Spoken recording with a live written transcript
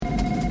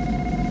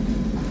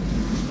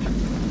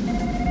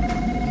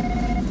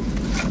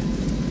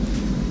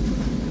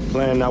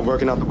Plan not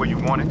working out the way you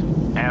wanted,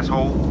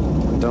 asshole?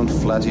 Don't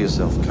flatter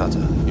yourself,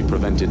 Cutter. You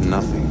prevented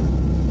nothing.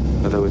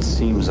 Although it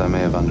seems I may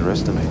have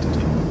underestimated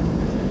you.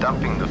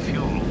 Dumping the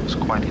fuel was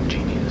quite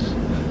ingenious.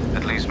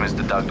 At least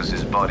Mr.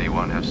 Douglas's body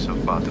won't have so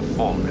far to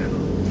fall now.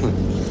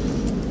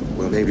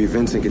 Well, maybe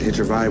Vincent could hitch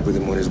a ride with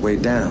him on his way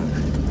down.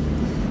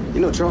 You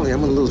know, Charlie,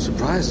 I'm a little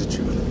surprised at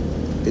you.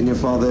 Didn't your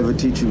father ever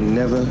teach you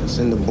never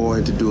send a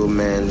boy to do a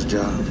man's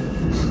job?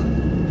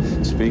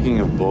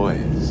 Speaking of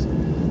boys,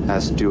 our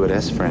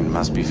stewardess friend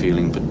must be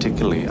feeling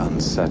particularly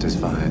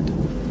unsatisfied.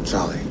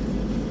 Charlie,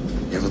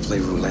 you ever play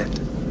roulette?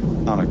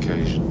 On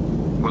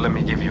occasion. Well, let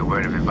me give you a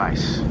word of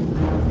advice.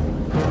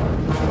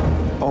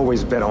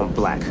 Always bet on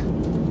black.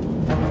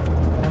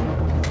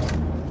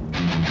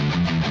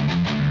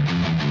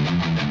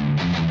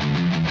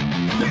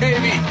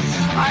 Baby,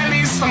 I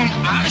need some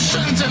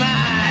action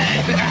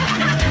tonight.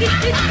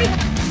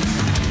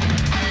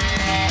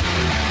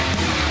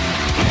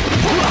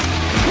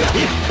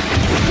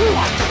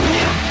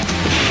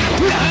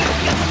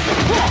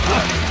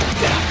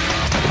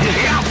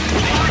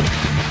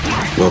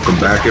 Welcome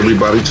back,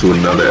 everybody, to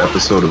another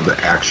episode of The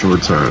Action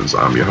Returns.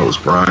 I'm your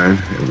host, Brian,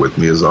 and with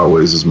me, as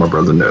always, is my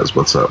brother Nez.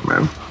 What's up,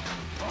 man?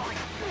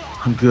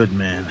 I'm good,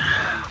 man.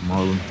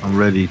 I'm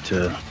ready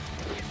to...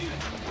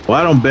 Well,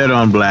 I don't bet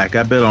on black.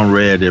 I bet on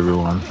red,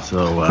 everyone.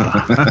 So,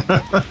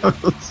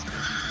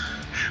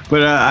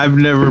 but I've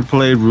never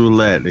played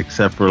roulette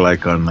except for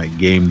like on like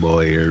Game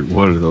Boy or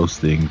one of those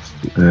things.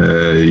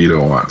 You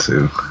don't want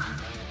to.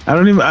 I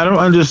don't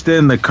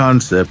understand the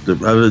concept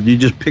of you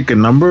just pick a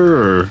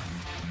number or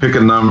pick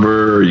a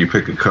number, or you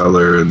pick a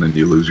color, and then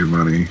you lose your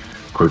money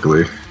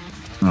quickly.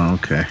 Oh,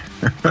 okay.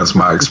 That's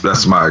my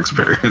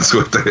experience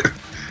with it.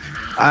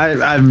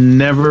 I've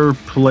never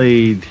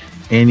played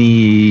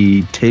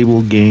any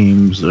table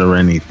games or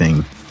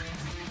anything.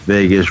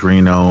 Vegas,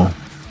 Reno,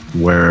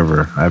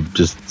 wherever. I've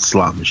just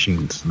slot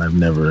machines, and I've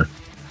never.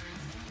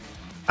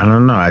 I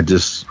don't know. I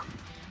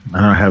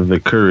don't have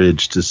the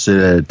courage to sit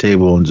at a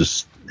table and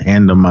just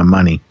hand them my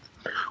money.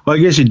 Well, I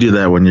guess you do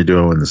that when you're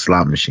doing the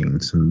slot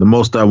machines. And the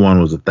most I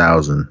won was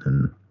 1,000,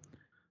 and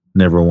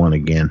never won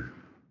again.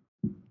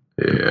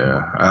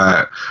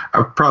 Yeah,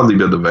 I've probably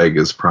been to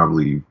Vegas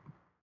probably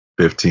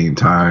 15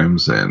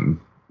 times, and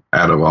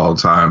out of all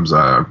times,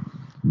 what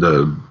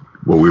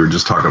we were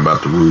just talking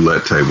about, the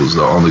roulette tables,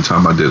 the only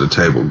time I did a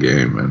table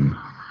game, and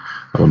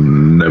I'll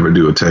never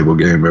do a table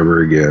game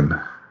ever again.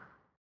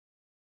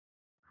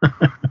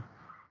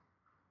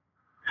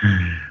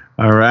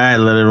 All right,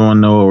 let everyone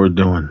know what we're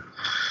doing.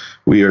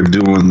 We are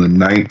doing the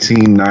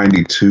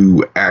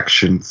 1992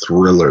 action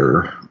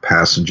thriller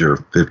Passenger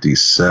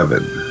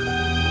 57.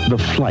 The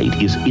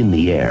flight is in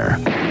the air.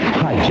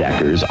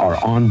 Hijackers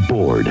are on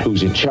board.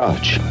 Who's in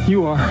charge?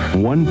 You are.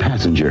 One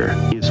passenger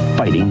is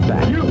fighting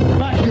back. You,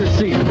 back your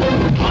seat.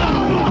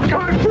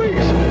 God,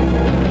 please.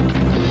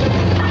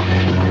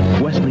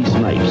 Wesley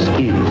Snipes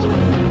is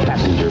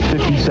Passenger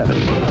 57.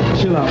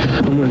 Chill out.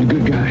 I'm one of the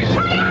good guys.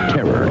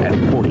 Terror at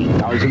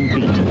 40,000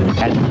 feet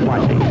and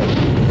climbing.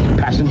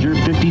 Passenger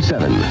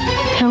 57.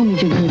 Tell me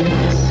you're good at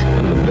this.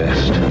 I'm the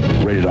best.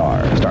 Rated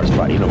R. Starts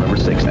Friday, November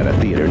 6th at a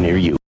theater near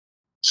you.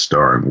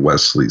 Starring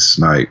Wesley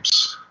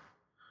Snipes.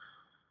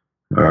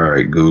 All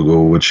right,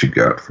 Google, what you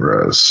got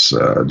for us?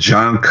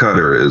 John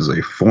Cutter is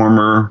a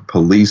former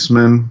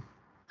policeman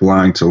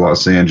flying to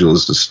Los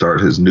Angeles to start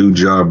his new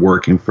job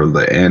working for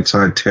the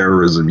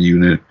anti-terrorism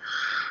unit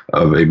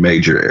of a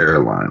major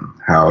airline.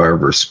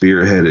 However,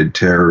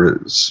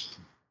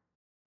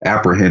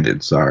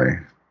 apprehended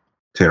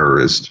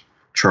terrorist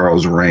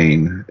Charles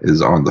Rain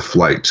is on the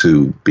flight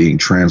too, being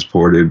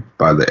transported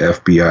by the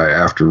FBI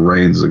after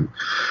Rain's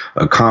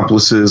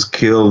accomplices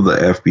kill the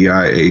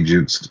FBI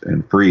agents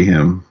and free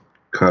him.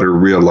 Cutter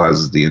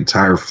realizes the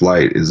entire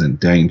flight is in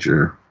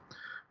danger.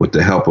 With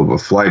the help of a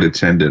flight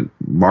attendant,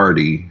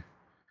 Marty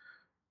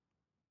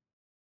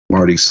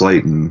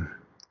Slayton,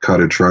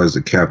 Cutter tries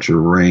to capture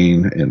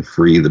Rain and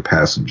free the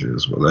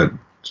passengers. Well, that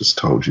just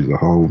told you the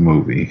whole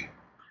movie.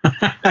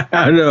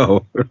 I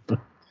know.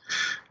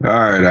 All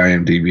right,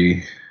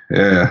 IMDb.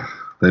 Yeah,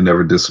 they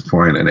never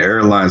disappoint. An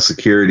airline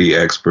security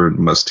expert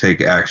must take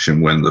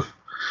action when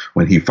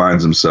he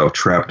finds himself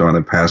trapped on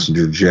a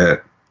passenger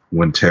jet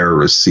when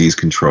terrorists seize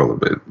control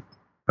of it.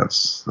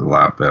 That's a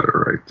lot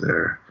better right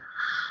there.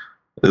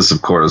 This,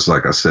 of course,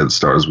 like I said,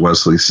 stars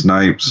Wesley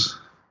Snipes,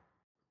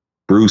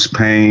 Bruce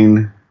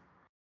Payne,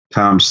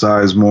 Tom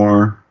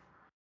Sizemore,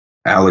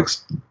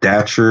 Alex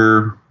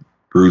Datcher,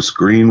 Bruce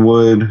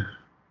Greenwood.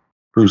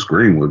 Bruce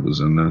Greenwood was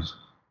in this.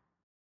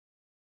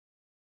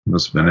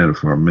 Must have been in it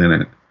for a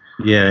minute.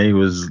 Yeah, he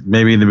was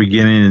maybe in the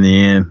beginning and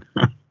the end.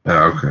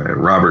 Okay.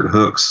 Robert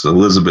Hooks,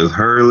 Elizabeth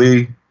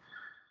Hurley,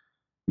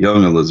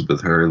 young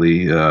Elizabeth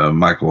Hurley,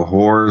 Michael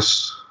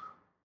Horse,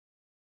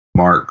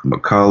 Mark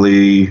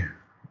McCulley,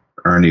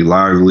 Ernie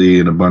Lively,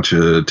 and a bunch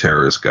of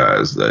terrorist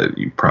guys that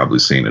you've probably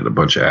seen in a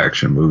bunch of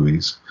action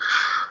movies.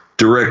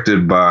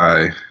 Directed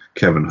by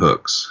Kevin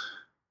Hooks.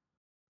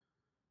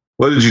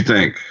 What did you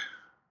think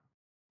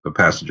of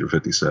Passenger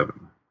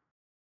 57?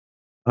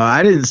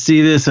 I didn't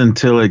see this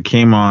until it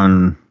came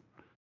on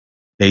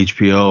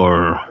HBO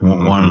or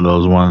one of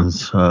those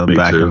ones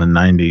back in the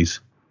 90s.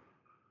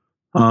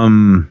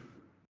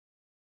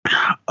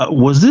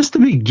 Was this the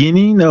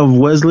beginning of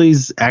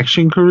Wesley's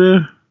action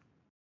career?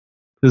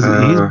 Because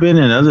he's been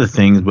in other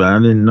things, but I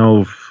didn't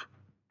know if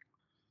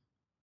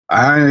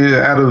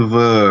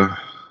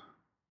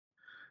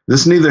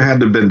this neither had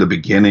to have been the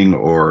beginning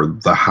or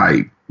the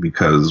height,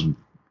 because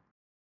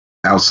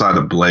outside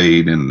of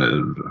Blade and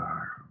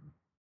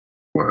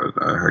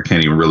I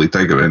can't even really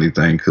think of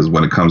anything, because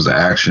when it comes to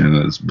action,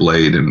 it's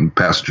Blade and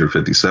Passenger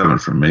 57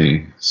 for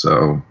me.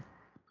 So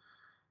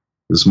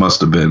this must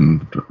have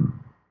been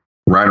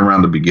right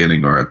around the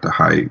beginning or at the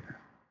height.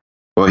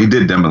 Well, he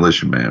did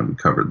Demolition Man. We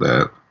covered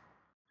that.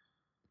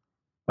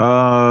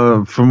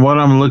 From what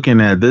I'm looking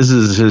at, this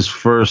is his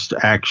first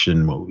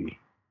action movie.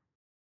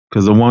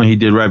 Because the one he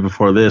did right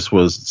before this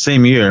was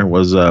same year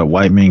was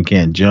White Men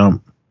Can't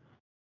Jump,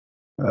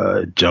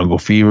 Jungle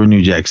Fever,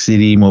 New Jack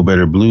City, Mo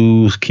Better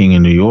Blues, King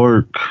of New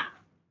York,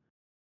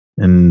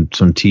 and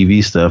some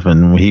TV stuff.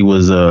 And he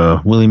was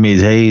Willie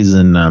Mays Hayes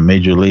in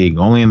Major League,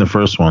 only in the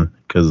first one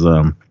because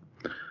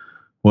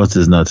what's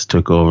his nuts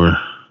took over.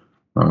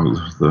 Oh,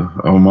 the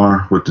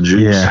Omar with the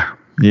juice.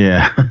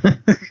 Yeah.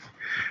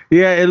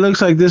 Yeah, it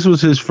looks like this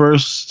was his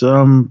first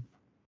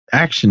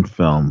action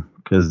film.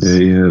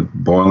 He had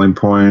Boiling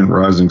Point,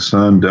 Rising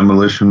Sun,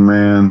 Demolition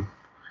Man,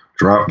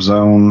 Drop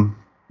Zone,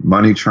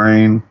 Money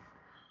Train.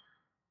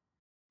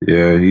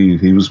 Yeah,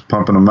 he was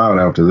pumping them out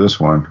after this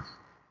one.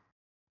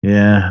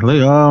 Yeah,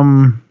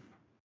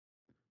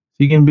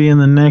 he can be in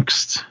the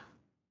next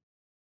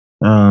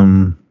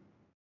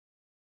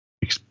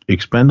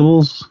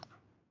Expendables.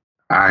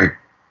 I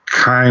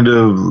kind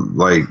of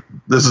like,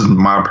 this is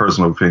my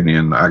personal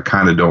opinion, I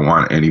kind of don't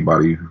want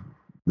anybody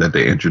that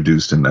they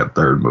introduced in that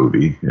third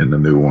movie in the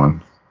new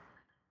one.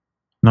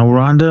 No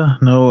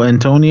Rhonda? No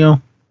Antonio?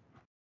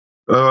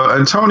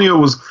 Antonio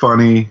was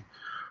funny.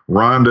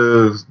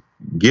 Rhonda,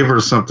 give her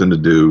something to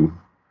do.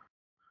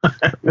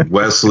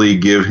 Wesley,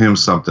 give him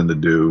something to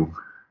do.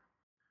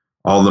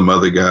 All them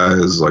other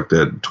guys, like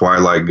that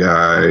Twilight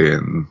guy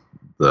and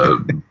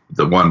the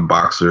one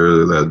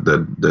boxer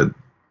that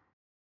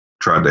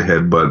tried to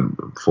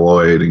headbutt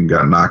Floyd and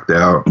got knocked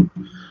out.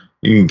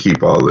 You can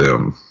keep all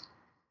them.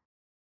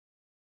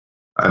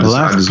 I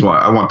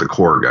want the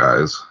core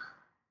guys.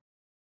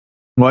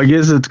 Well, I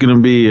guess it's going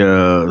to be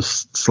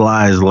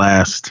Sly's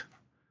last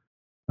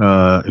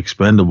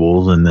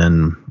Expendables, and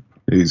then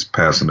he's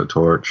passing the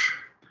torch.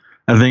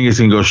 I think it's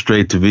going to go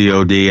straight to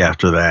VOD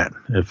after that,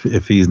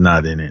 if he's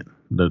not in it.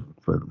 But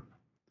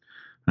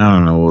I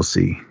don't know. We'll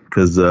see.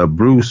 Because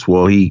Bruce,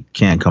 well, he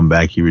can't come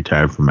back. He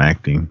retired from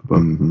acting.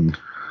 But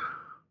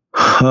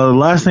the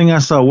last thing I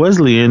saw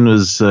Wesley in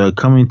was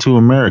Coming to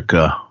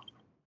America.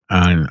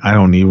 I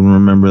don't even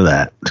remember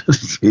that.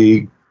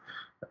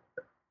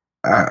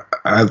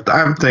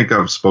 I think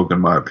I've spoken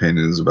my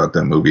opinions about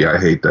that movie. I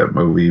hate that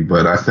movie,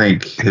 but I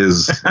think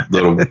his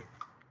little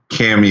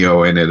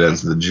cameo in it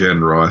as the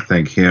general, I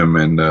think him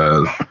and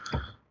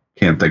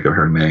can't think of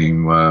her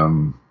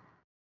name,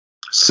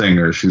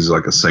 singer, she's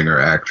like a singer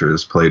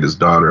actress, played his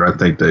daughter. I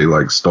think they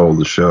like stole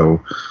the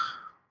show.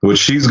 Which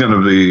she's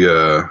gonna be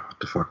what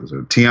the fuck is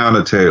her?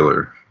 Tiana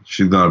Taylor.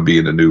 She's gonna be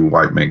in the new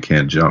White Men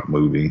Can't Jump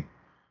movie.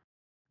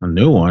 A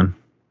new one?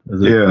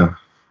 Is it yeah.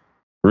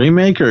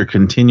 Remake or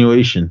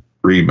continuation?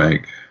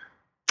 Remake.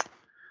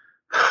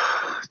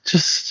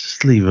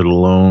 Just leave it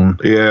alone.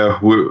 Yeah,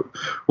 we're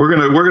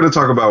gonna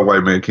talk about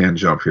White Man Can't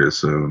Jump here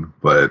soon,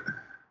 but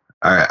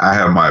I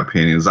have my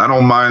opinions. I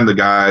don't mind the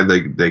guy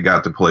they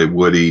got to play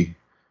Woody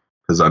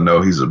because I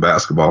know he's a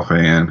basketball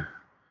fan.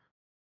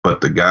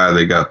 But the guy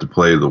they got to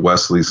play the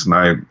Wesley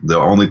Snipe, the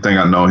only thing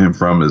I know him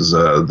from is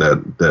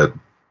that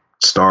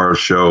star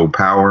show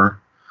Power,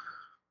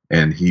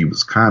 and he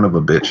was kind of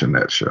a bitch in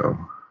that show.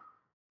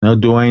 No,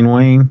 Dwayne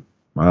Wayne,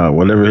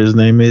 whatever his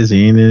name is,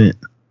 he ain't in it.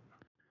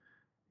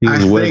 He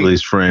was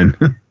Wesley's friend.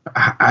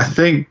 I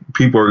think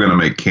people are going to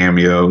make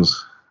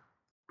cameos,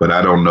 but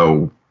I don't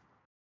know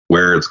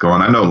where it's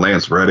going. I know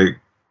Lance Reddick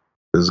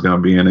is going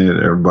to be in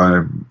it.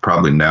 Everybody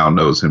probably now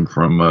knows him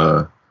from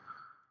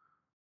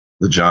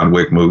the John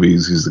Wick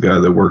movies. He's the guy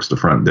that works the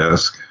front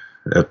desk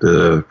at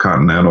the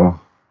Continental.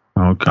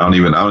 Okay. I don't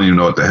even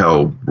know what the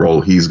hell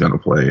role he's going to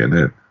play in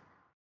it.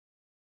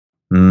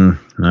 I don't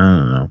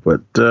know.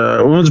 But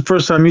when was the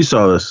first time you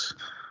saw this?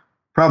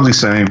 Probably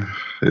same.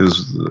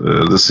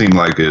 This seemed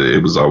like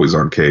it was always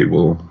on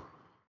cable,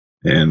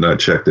 and I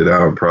checked it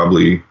out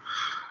probably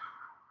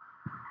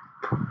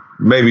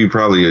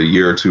a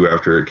year or two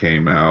after it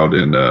came out.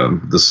 And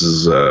this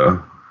is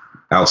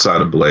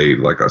outside of Blade.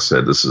 Like I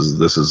said, this is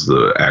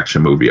the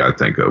action movie I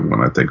think of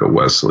when I think of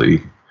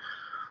Wesley.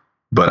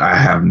 But I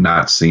have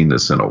not seen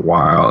this in a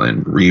while,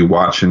 and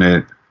rewatching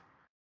it,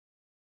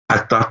 I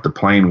thought the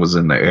plane was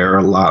in the air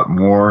a lot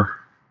more.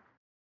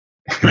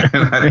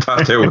 And I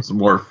thought there was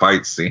more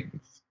fight scenes.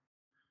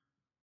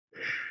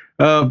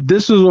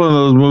 This was one of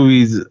those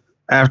movies,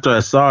 after I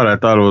saw it, I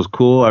thought it was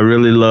cool. I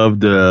really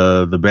loved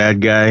the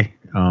bad guy,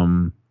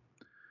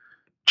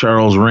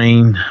 Charles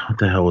Rain. What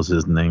the hell was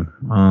his name?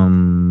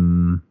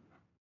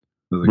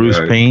 Bruce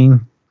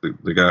Payne.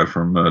 The guy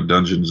from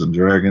Dungeons and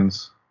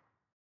Dragons.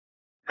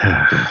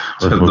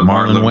 with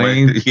Marlon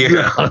Wayne.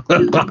 Yeah.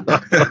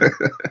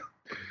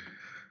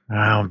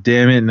 Oh,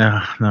 damn it.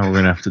 No, we're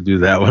going to have to do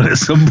that one at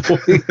some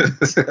point.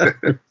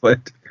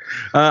 But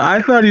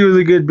I thought he was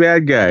a good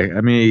bad guy.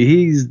 I mean,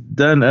 he's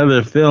done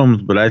other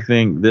films, but I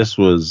think this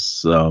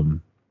was,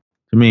 to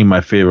me, my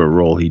favorite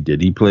role he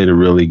did. He played a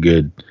really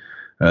good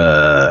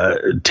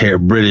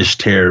British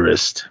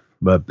terrorist.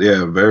 But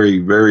yeah, very,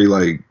 very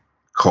like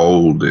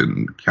cold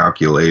and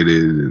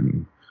calculated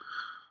and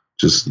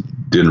just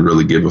didn't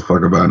really give a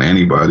fuck about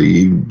anybody.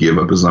 He gave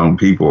up his own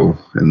people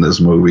in this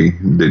movie.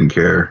 Didn't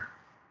care.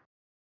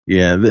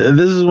 Yeah, this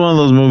is one of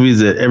those movies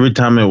that every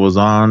time it was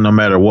on, no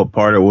matter what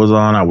part it was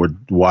on, I would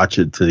watch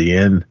it to the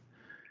end.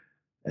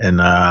 And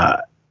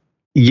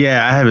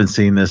yeah, I haven't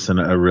seen this in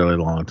a really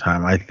long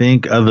time. I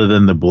think other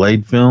than the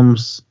Blade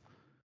films,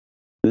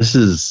 this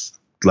is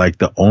like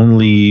the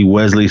only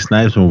Wesley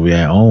Snipes movie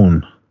I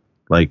own,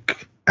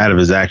 like out of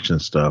his action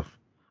stuff.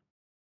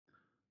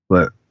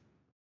 But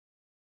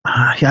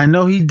yeah, I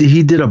know he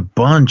did a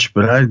bunch,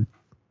 but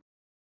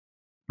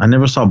I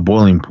never saw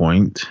Boiling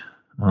Point.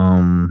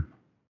 What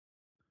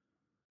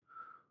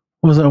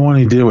was that one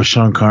he did with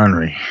Sean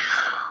Connery?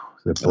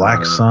 Was it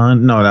Black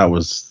Sun? No, that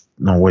was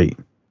wait.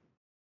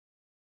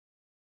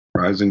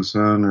 Rising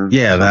Sun or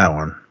yeah, that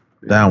one.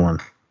 Yeah. That one.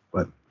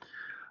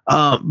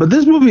 But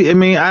this movie, I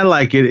mean, I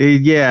like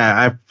it.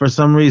 Yeah, for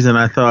some reason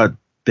I thought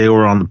they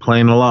were on the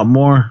plane a lot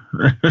more.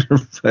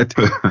 But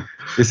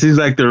it seems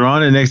like they're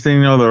on it. Next thing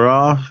you know, they're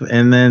off,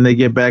 and then they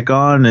get back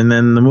on, and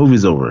then the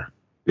movie's over.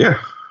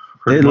 Yeah.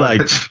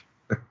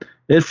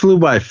 It flew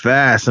by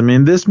fast. I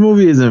mean, this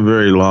movie isn't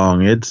very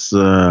long. It's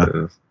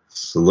a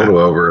little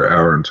over an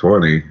hour and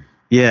 20.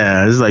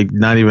 Yeah, it's like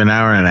not even an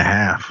hour and a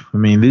half. I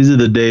mean, these are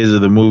the days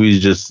of the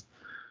movies just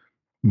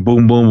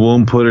boom, boom,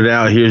 boom, put it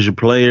out. Here's your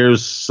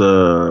players.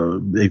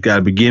 It got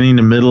a beginning,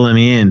 a middle, and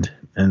the end.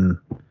 And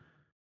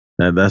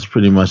that's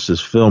pretty much this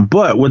film.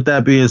 But with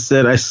that being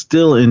said, I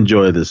still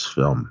enjoy this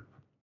film.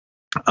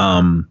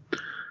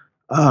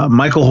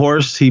 Michael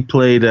Horst, he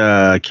played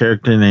a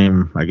character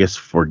named, I guess,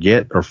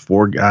 Forget. I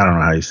don't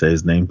know how you say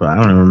his name, but I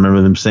don't even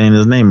remember them saying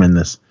his name in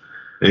this.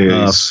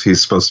 Yeah,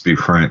 he's supposed to be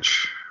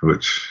French,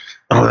 which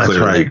that's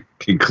right.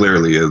 He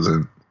clearly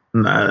isn't.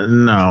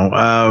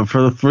 No.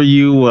 For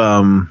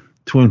you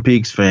Twin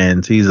Peaks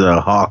fans, he's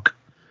a Hawk,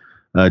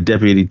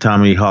 Deputy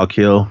Tommy Hawk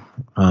Hill.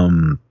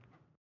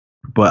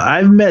 But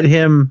I've met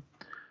him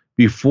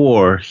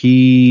before.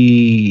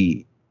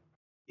 He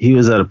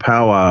was at a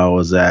powwow I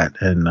was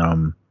at, and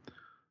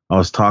I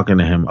was talking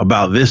to him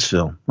about this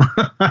film.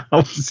 I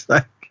was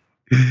like,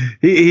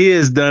 he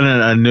has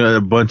done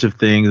a bunch of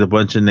things, a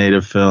bunch of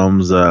native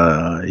films.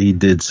 He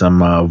did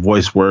some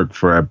voice work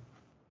for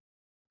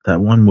that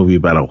one movie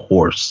about a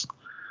horse.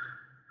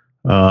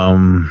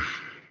 I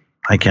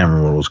can't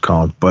remember what it was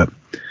called, but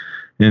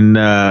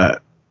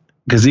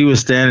because he was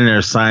standing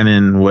there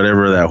signing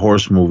whatever that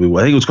horse movie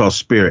was. I think it was called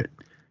Spirit.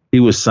 He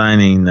was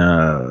signing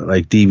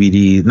like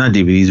DVDs, not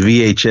DVDs,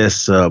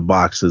 VHS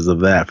boxes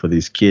of that for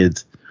these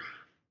kids.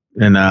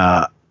 And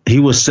he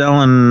was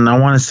selling, I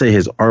want to say,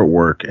 his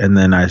artwork. And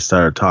then I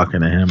started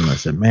talking to him, and I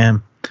said,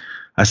 man,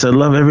 I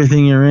love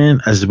everything you're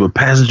in. I said, but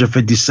Passenger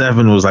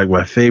 57 was like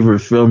my favorite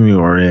film you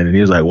were in. And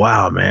he was like,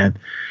 wow, man.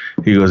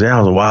 He goes, yeah, that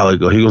was a while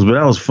ago. He goes, but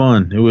that was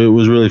fun. It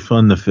was really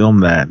fun to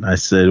film that. I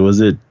said,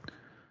 was it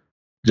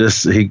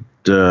just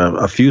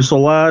a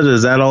fuselage?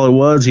 Is that all it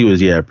was? He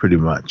was, yeah, pretty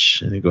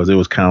much. And he goes, it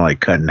was kind of like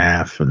cut in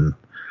half and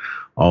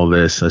all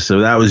this. I said,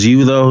 that was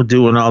you, though,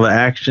 doing all the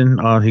action?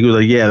 He goes,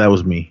 like, yeah, that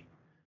was me.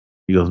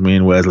 He goes, me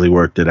and Wesley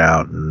worked it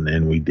out,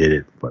 and we did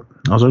it. But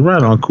I was like,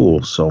 right on,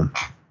 cool. So,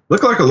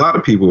 looked like a lot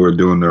of people were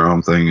doing their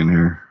own thing in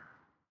here.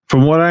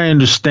 From what I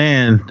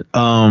understand,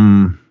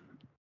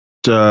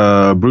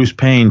 Bruce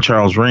Payne,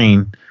 Charles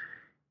Rain,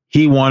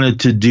 he wanted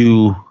to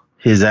do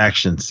his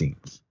action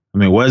scenes. I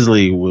mean,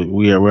 Wesley,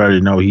 we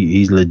already know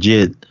he's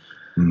legit,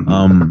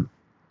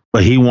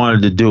 but he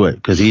wanted to do it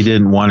because he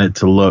didn't want it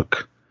to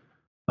look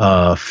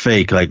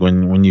fake. Like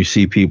when you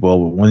see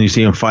people, when you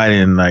see them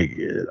fighting, like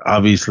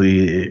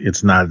obviously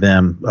it's not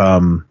them.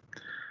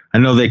 I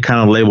know they kind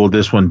of labeled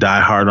this one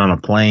Die Hard on a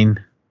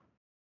Plane.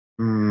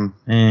 I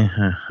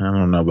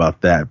don't know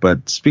about that.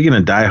 But speaking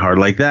of Die Hard,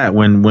 like that,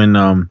 when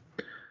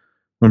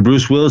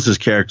Bruce Willis's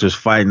character is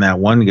fighting that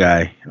one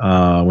guy,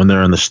 when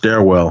they're in the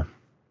stairwell,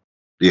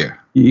 yeah,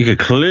 you could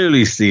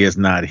clearly see it's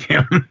not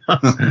him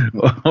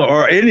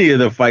or any of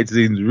the fight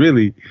scenes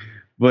really.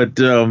 But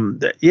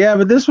yeah,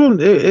 but this one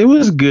it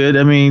was good.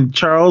 I mean,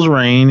 Charles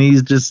Rain,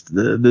 he's just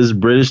this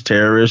British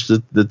terrorist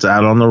that's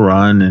out on the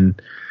run, and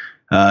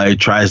he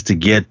tries to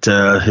get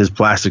his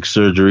plastic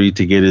surgery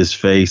to get his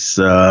face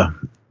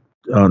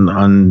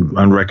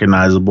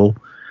unrecognizable.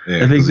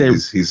 Yeah, I think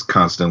he's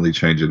constantly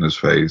changing his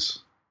face.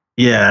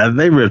 Yeah,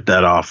 they ripped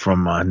that off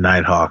from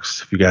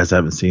Nighthawks. If you guys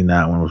haven't seen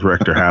that one, with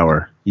Rector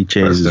Hauer, he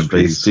changed his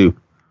face too.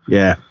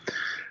 Yeah.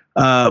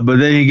 But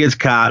then he gets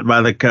caught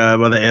by the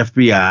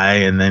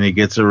FBI, and then he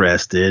gets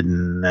arrested,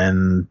 and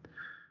then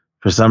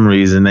for some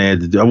reason they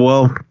had to do.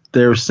 Well,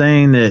 they're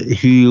saying that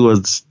he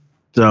was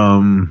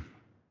some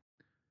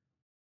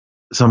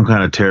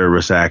kind of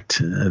terrorist act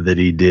that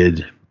he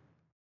did,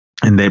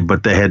 and they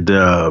had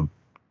to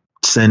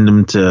send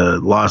him to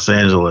Los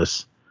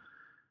Angeles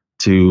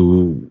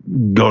to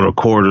go to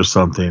court or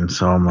something.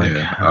 So I'm like,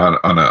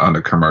 on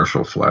a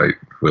commercial flight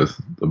with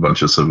a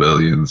bunch of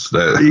civilians.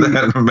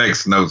 That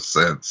makes no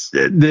sense.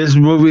 This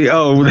movie.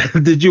 Oh,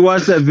 did you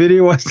watch that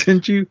video I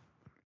sent you?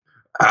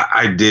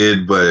 I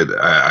did, but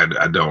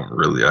I don't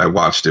really. I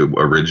watched it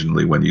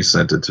originally when you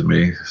sent it to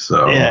me.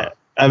 So yeah,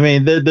 I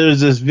mean, there's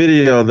this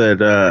video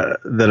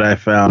that I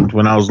found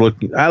when I was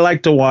looking. I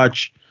like to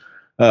watch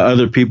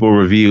other people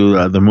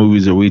review the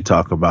movies that we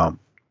talk about.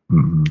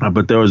 Mm-hmm.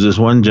 But there was this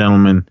one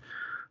gentleman.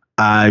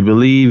 I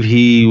believe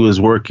he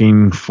was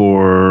working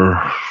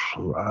for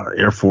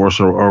Air Force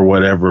or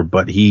whatever,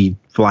 but he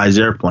flies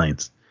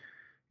airplanes,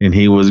 and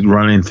he was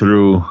running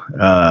through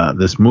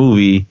this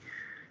movie,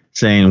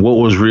 saying what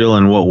was real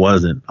and what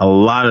wasn't. A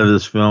lot of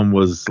this film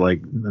was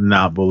like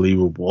not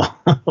believable,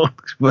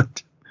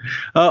 but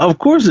of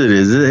course it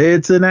is.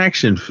 It's an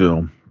action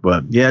film.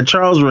 But yeah,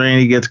 Charles Rain,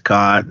 he gets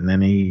caught, and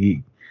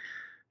then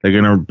they're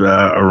gonna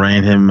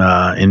arraign him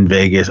in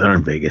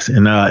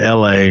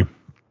L.A.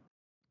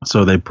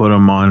 So they put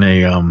him on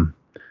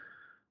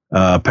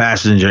a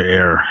passenger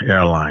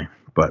airline,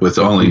 but with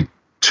only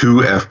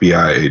 2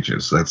 FBI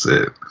agents. That's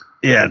it.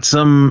 Yeah,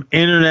 some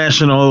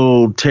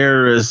international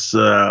terrorists,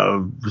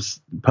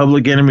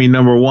 public enemy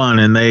number 1,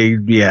 and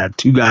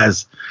 2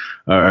 guys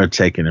are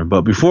taking him.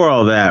 But before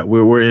all that,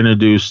 we're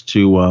introduced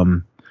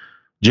to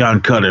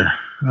John Cutter,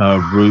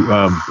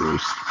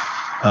 Bruce.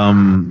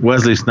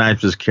 Wesley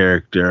Snipes'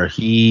 character.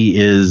 He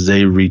is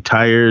a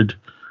retired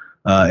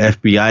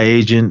FBI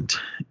agent,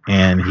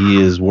 and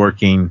he is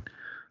working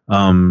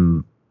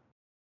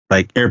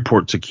like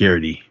airport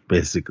security,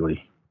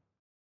 basically.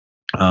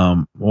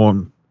 It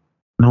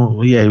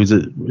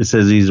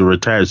says he's a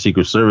retired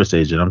Secret Service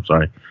agent. I'm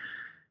sorry.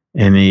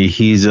 And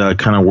he's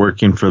kind of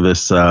working for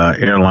this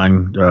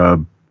airline,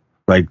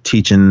 like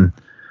teaching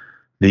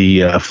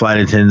the flight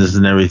attendants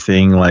and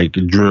everything, like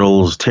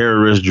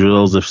terrorist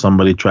drills, if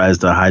somebody tries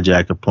to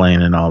hijack a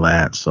plane and all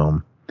that.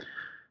 So,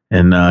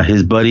 and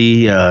his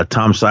buddy,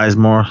 Tom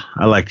Sizemore,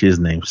 I like his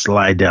name,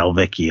 Sly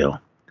Dalvecchio.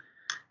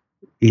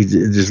 It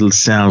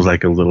just sounds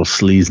like a little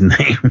sleaze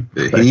name.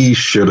 He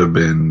should have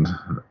been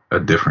a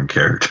different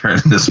character in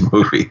this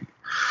movie.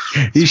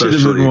 He should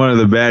have been one of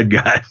the bad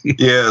guys.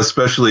 Yeah,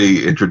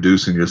 especially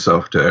introducing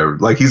yourself to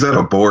like he's at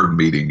a board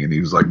meeting and he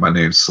was like, "My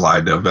name's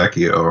Sly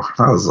Delvecchio."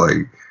 I was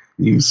like,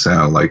 "You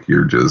sound like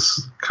you're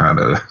just kind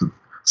of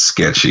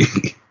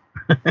sketchy."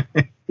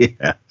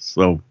 Yeah.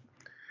 So,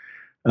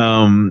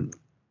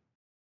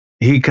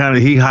 he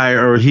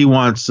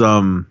wants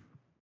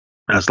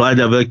Sly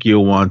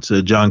Delvecchio wants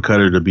John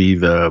Cutter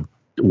to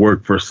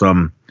work for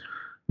some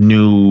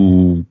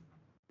new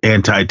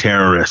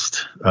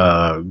anti-terrorist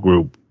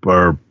group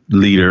or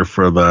leader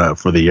for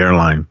the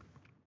airline.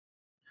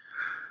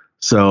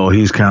 So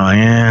he's kind of like,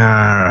 yeah,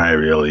 all right,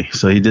 really.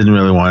 So he didn't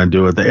really want to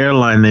do it. The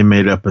airline they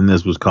made up in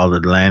this was called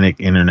Atlantic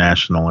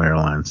International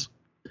Airlines.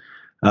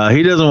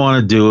 He doesn't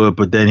want to do it,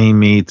 but then he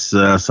meets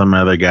some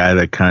other guy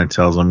that kind of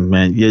tells him,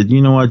 man, yeah,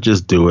 you know what,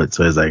 just do it.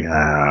 So he's like, all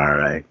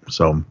right.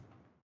 So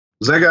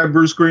was that guy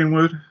Bruce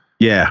Greenwood?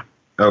 Yeah.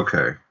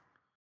 Okay.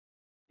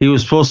 He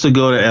was supposed to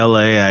go to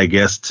L.A., I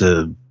guess,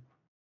 to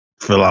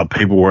fill out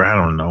paperwork. I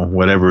don't know,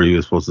 whatever he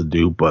was supposed to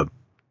do. But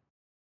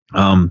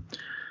John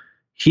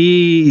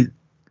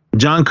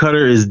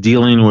Cutter is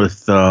dealing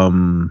with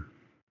the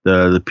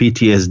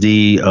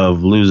PTSD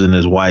of losing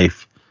his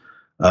wife.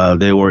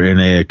 They were in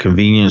a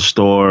convenience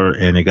store,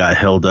 and it got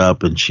held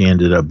up, and she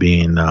ended up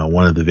being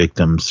one of the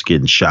victims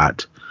getting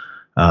shot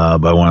by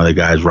one of the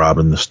guys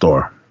robbing the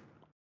store.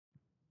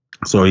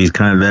 So he's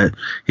kind of that.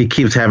 He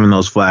keeps having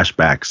those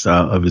flashbacks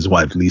of his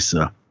wife,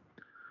 Lisa.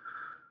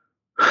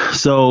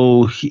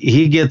 So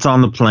he gets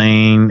on the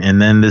plane,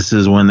 and then this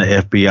is when the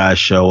FBI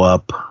show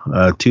up.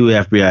 2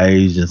 FBI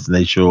agents, and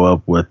they show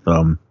up with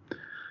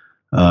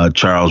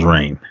Charles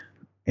Rain.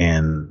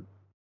 And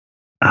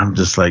I'm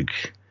just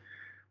like,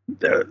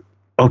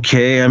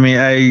 okay. I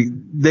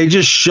mean, they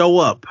just show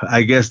up.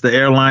 I guess the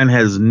airline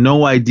has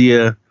no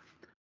idea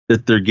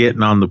that they're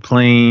getting on the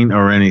plane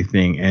or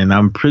anything, and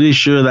I'm pretty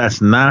sure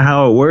that's not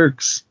how it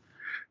works.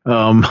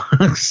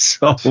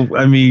 So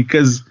I mean,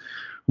 because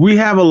we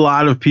have a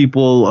lot of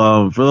people.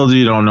 For those of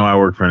you who don't know, I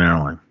work for an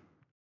airline.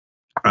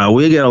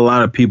 We get a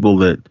lot of people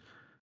that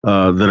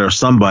are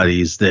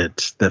somebodies that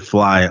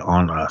fly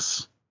on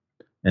us,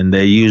 and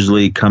they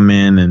usually come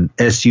in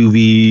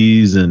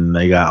SUVs, and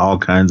they got all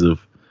kinds of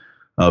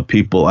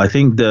people. I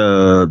think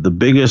the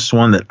biggest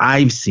one that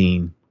I've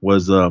seen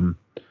was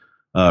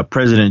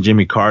President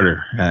Jimmy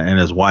Carter and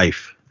his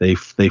wife. They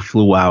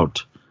flew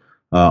out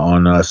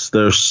on us.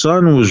 Their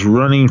son was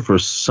running for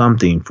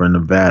something for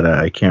Nevada.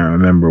 I can't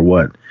remember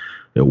what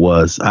it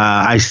was.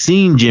 I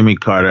seen Jimmy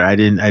Carter. I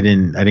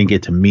didn't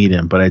get to meet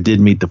him, but I did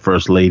meet the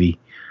first lady,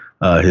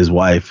 his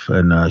wife,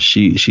 and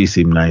she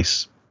seemed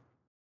nice.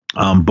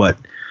 But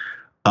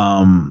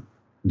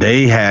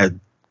they had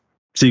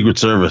Secret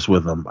Service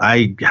with him.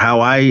 I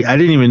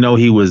didn't even know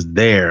he was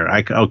there.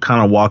 I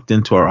kind of walked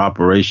into our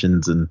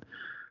operations and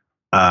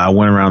I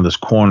went around this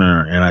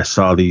corner and I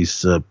saw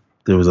these.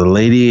 There was a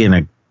lady and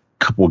a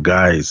couple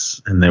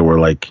guys, and they were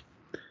like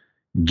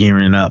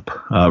gearing up,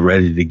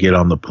 ready to get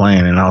on the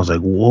plane. And I was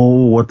like,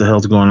 "Whoa, what the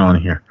hell's going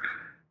on here?"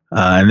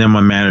 And then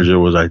my manager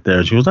was right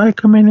there. She was like,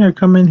 come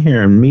in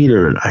here and meet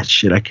her. I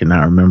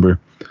cannot remember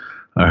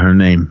her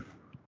name.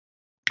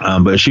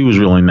 But she was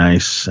really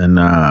nice. And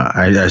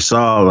I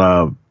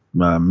saw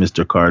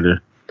Mr.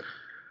 Carter.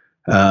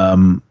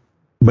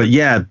 But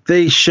yeah,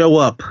 they show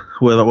up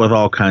with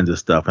all kinds of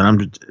stuff.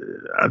 And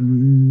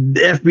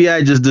the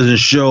FBI just doesn't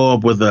show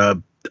up with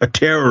a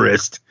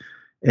terrorist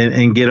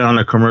and get on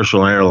a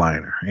commercial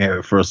airliner,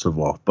 first of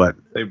all. But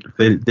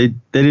they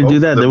didn't do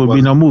that. There would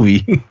be no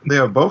movie.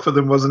 Yeah, both of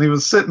them wasn't even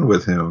sitting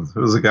with him. It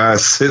was a guy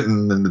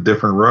sitting in a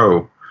different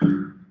row.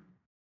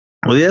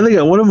 Well, the other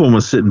guy, one of them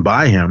was sitting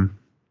by him.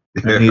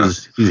 Yeah. And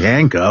he's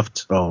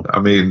handcuffed. So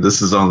I mean,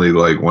 this is only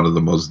like one of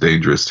the most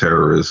dangerous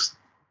terrorists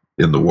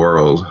in the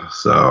world.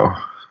 So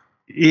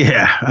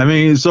yeah, I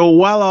mean, so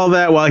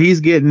while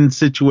he's getting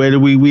situated,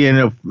 we end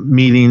up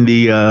meeting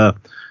the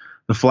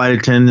flight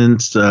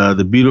attendants,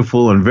 the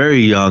beautiful and very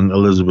young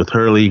Elizabeth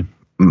Hurley.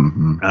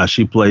 Mm-hmm.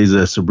 She plays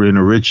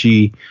Sabrina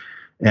Ritchie,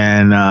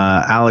 and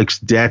Alex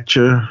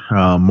Datcher,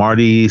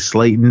 Marty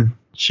Slayton.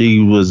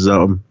 She was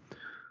the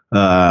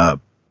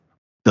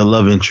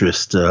love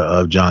interest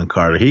of John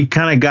Carter. He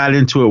kind of got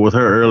into it with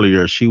her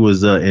earlier. She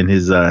was in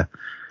his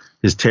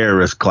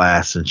terrorist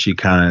class, and she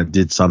kind of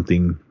did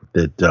something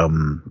that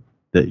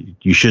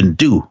you shouldn't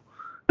do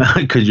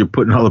because you're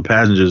putting all the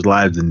passengers'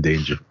 lives in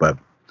danger. But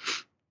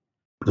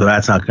so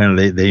that's how kind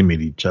of they meet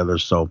each other.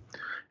 So,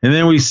 and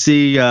then we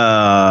see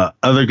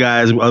other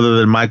guys other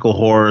than Michael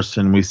Horse,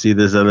 and we see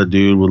this other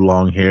dude with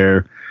long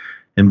hair.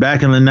 And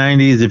back in the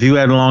 90s, if you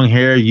had long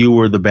hair, you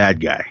were the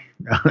bad guy.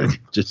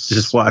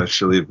 just watch.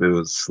 Especially if it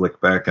was slick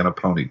back and a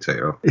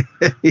ponytail.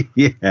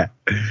 Yeah.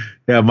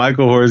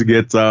 Michael Horse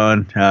gets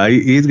on.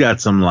 He's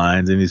got some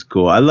lines and he's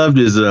cool. I loved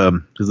his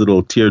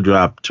little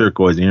teardrop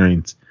turquoise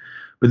earrings.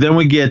 But then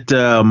we get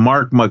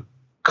Mark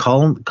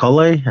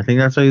McCulley. I think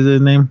that's how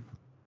his name.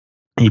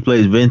 He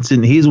plays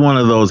Vincent. He's one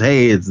of those,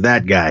 hey, it's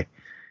that guy.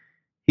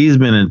 He's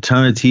been in a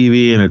ton of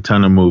TV and a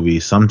ton of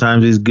movies.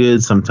 Sometimes he's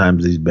good,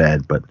 sometimes he's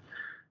bad. But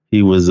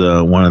he was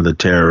one of the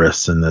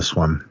terrorists in this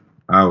one.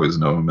 I always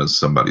know him as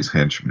somebody's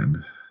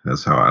henchman.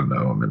 That's how I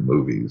know him in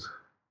movies.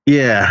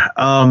 Yeah.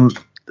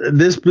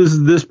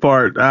 This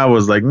part, I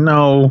was like,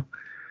 no.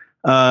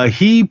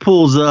 He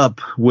pulls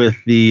up with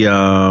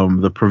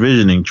the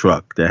provisioning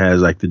truck that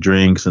has like the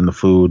drinks and the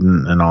food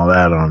and all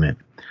that on it.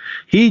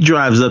 He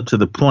drives up to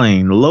the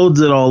plane,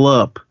 loads it all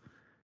up,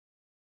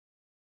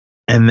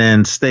 and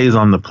then stays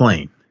on the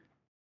plane.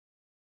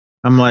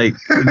 I'm like,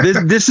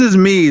 this is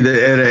me, an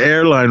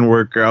airline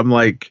worker. I'm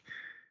like,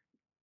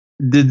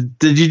 did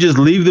you just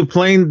leave the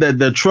plane,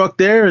 the truck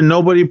there, and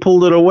nobody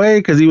pulled it away?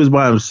 Because he was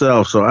by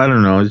himself. So I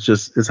don't know.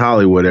 It's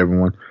Hollywood,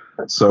 everyone.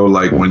 So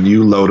like when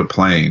you load a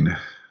plane,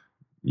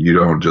 you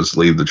don't just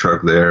leave the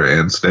truck there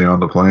and stay on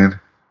the plane?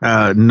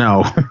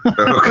 No.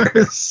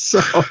 Okay. So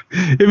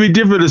it'd be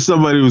different if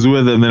somebody was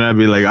with him, then I'd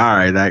be like, all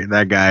right,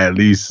 that guy at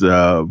least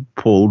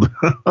pulled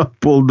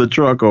the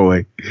truck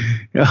away.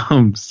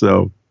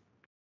 But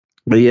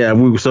yeah,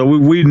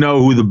 we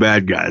know who the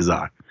bad guys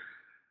are.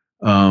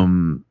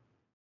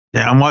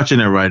 Yeah, I'm watching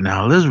it right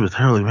now. Elizabeth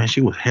Hurley, man, she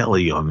was hella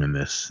young in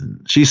this.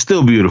 She's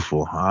still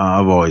beautiful.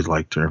 I've always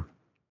liked her.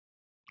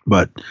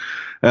 But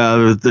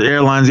the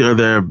airlines are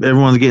there.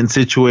 Everyone's getting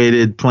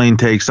situated. Plane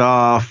takes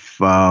off.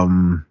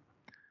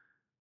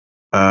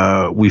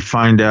 We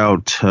find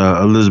out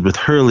Elizabeth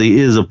Hurley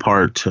is a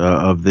part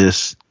of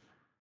this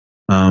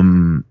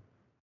because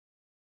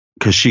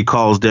she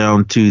calls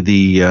down to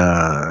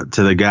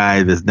the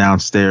guy that's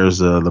downstairs,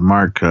 the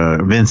Mark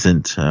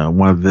Vincent,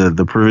 one of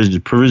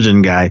the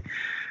provision guy.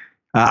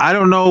 I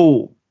don't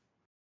know.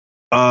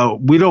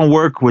 We don't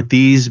work with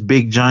these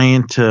big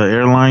giant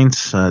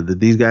airlines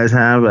that these guys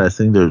have. I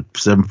think they're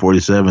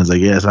 747s, I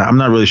guess. I'm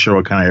not really sure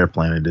what kind of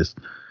airplane it is.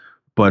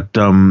 But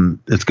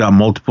it's got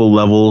multiple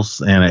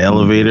levels and an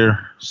elevator.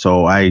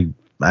 So I've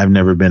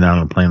never been on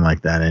a plane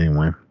like that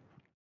anyway.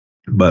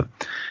 But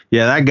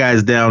yeah, that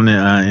guy's down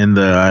in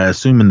the, I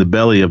assume, in the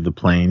belly of the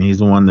plane. He's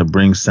the one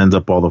that sends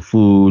up all the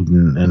food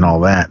and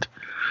all that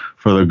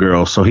for the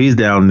girls. So he's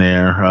down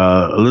there.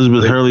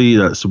 Elizabeth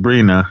Hurley,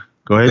 Sabrina,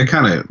 go ahead.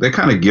 They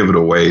kind of give it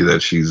away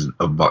that she's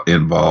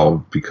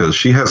involved because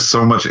she has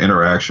so much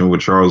interaction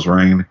with Charles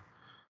Rain.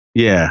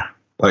 Yeah.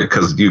 Like,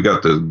 because you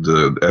got the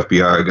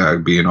FBI guy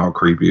being all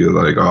creepy,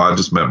 like, oh, I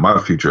just met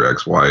my future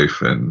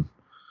ex-wife, and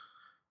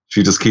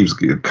she just keeps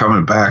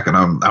coming back, and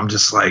I'm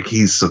just like,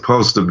 he's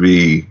supposed to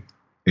be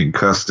in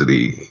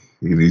custody,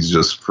 and he's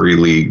just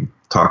freely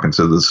talking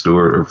to the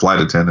steward or flight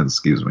attendant,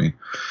 excuse me,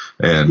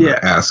 and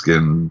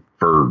asking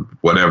for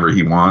whatever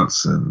he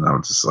wants, and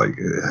I'm just like,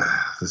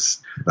 this is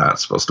not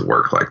supposed to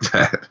work like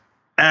that.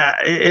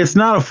 It's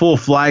not a full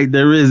flight.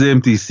 There is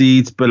empty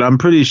seats, but I'm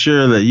pretty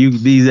sure that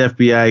these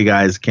FBI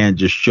guys can't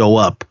just show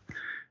up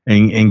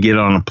and get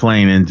on a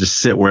plane and just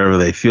sit wherever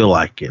they feel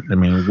like it. I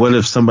mean, what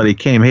if somebody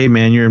came, hey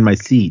man, you're in my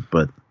seat,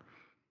 but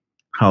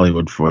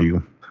Hollywood for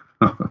you.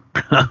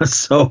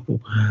 So,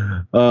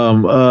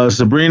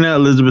 Sabrina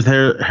Elizabeth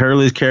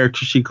Hurley's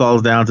character, she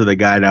calls down to the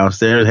guy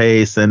downstairs,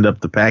 hey, send up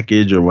the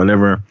package or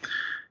whatever.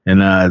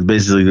 And it's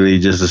basically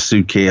just a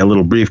suitcase, a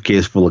little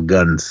briefcase full of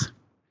guns.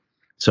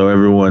 So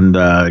everyone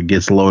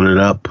gets loaded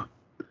up.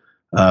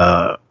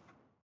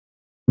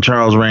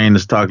 Charles Rain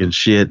is talking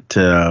shit.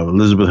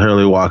 Elizabeth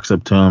Hurley walks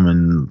up to him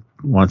and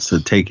wants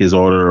to take his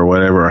order or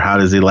whatever. Or how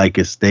does he like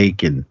his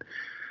steak? And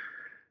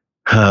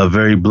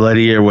very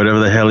bloody or whatever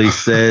the hell he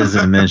says.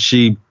 And then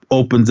she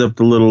opens up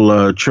the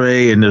little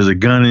tray and there's a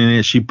gun in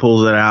it. She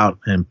pulls it out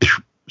and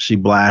she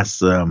blasts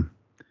the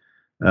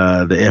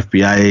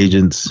FBI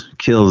agents,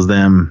 kills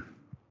them.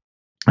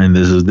 And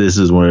this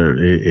is where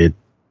it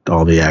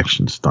all the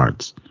action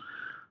starts.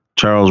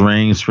 Charles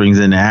Rain springs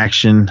into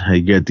action.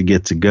 He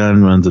gets a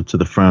gun, runs up to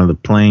the front of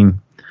the plane.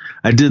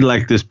 I did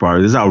like this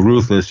part. This is how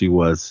ruthless he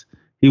was.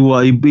 This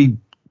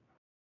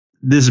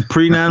is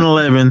pre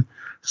 9/11,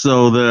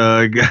 so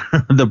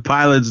the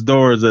pilot's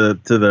doors to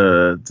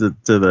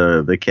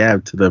the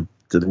cab to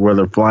where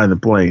they're flying the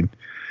plane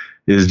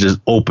is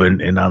just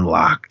open and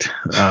unlocked.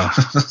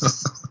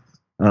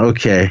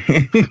 Okay,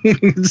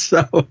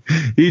 so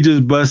he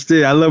just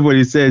busted. I love what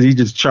he says. He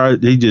just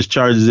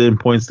charges in,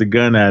 points the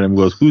gun at him,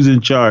 goes, "Who's in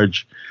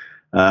charge?"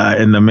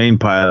 And the main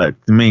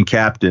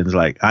captain's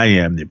like, "I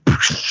am." He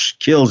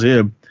kills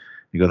him.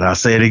 He goes, "I'll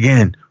say it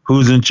again.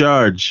 Who's in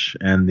charge?"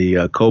 And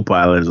the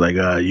co-pilot is like,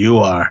 "You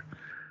are."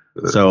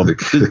 So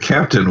the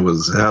captain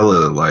was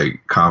hella like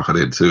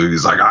confident too.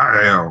 He's like,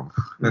 "I am."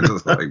 And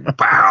it's like,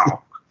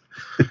 "Pow."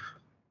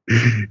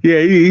 Yeah,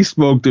 he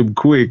smoked him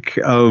quick.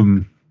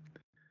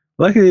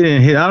 Luckily, he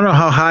didn't hit. I don't know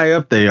how high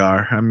up they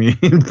are. I mean,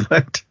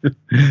 but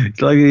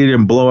it's lucky he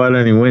didn't blow out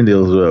any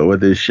windows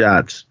with his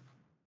shots.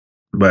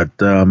 But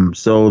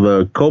so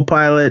the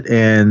co-pilot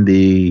and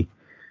I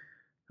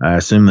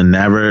assume the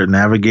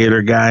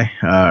navigator guy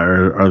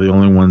are the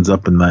only ones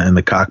up in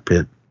the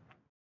cockpit.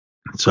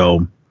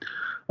 So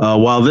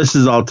while this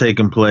is all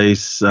taking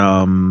place,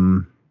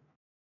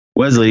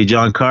 Wesley,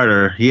 John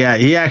Carter, he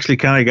actually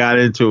kind of got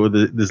into it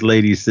with this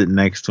lady sitting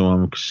next to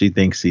him because she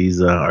thinks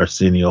he's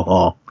Arsenio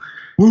Hall.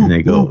 And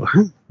they go,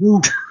 he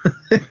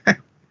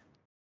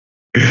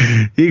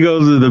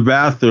goes to the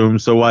bathroom.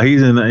 So while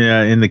he's in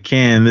the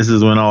can, this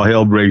is when all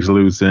hell breaks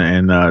loose,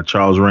 and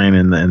Charles Rain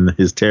and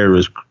his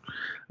terrorists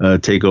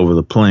take over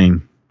the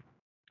plane.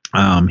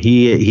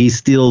 He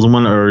steals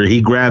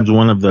he grabs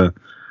one of the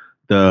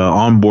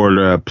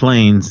onboard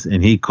planes,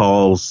 and he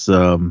calls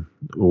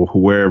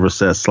wherever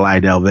says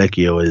Sly Del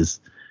Vecchio is,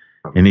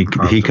 and he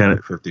kind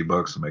of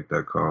 $50 to make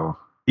that call.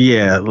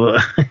 Yeah.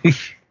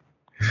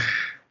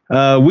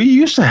 We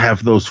used to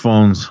have those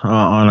phones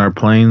on our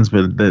planes,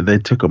 but they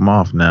took them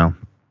off now.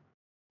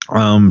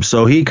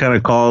 So he kind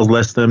of calls,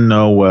 lets them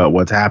know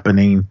what's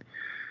happening,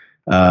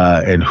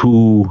 and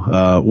who.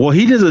 Well,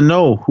 he doesn't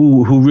know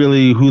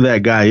who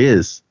that guy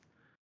is,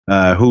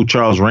 who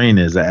Charles Rain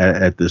is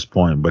at this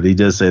point. But he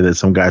does say that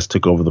some guys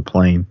took over the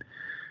plane.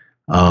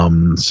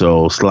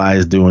 So Sly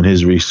is doing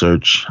his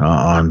research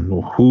on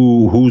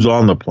who's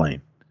on the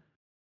plane,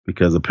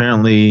 because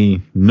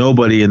apparently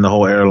nobody in the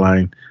whole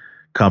airline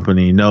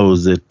company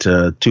knows that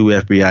 2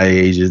 FBI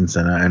agents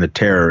and a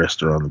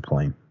terrorist are on the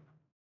plane.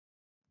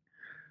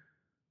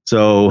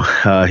 So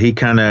he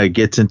kind of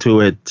gets into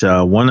it.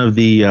 One of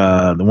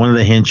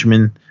the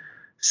henchmen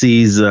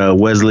sees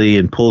Wesley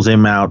and pulls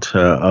him out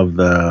of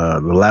the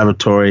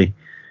lavatory.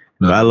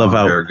 I love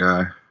how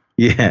guy.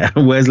 Yeah,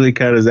 Wesley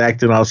kind of is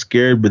acting all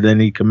scared, but then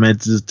he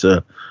commences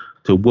to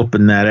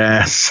whooping that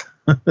ass.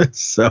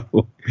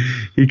 So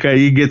he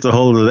gets a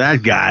hold of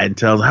that guy and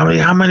tells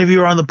how many of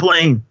you are on the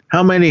plane?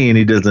 How many? And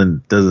he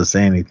doesn't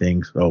say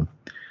anything. So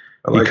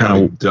I like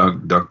how he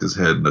dunked his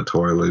head in the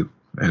toilet,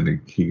 and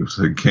he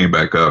came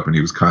back up, and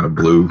he was kind of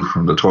blue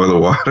from the toilet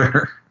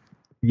water.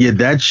 Yeah,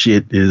 that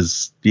shit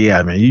is.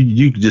 Yeah, man,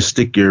 you can just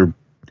stick your.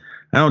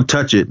 I don't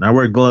touch it. I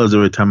wear gloves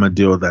every time I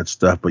deal with that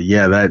stuff. But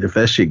yeah, if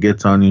that shit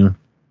gets on you,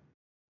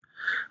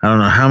 I don't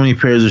know how many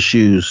pairs of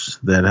shoes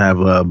that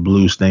have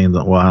blue stains.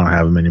 Well, I don't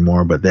have them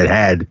anymore, but that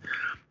had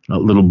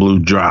little blue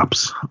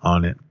drops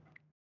on it.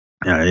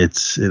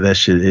 That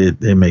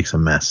shit. It makes a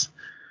mess.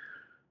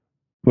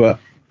 But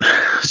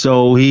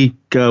so we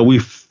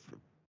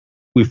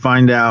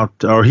find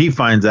out, or he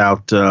finds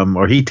out,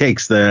 or he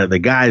takes the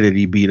guy that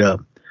he beat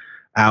up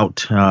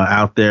out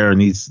there,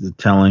 and he's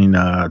telling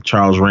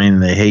Charles Rain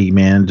that, hey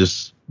man,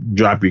 just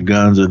drop your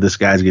guns or this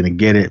guy's gonna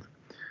get it.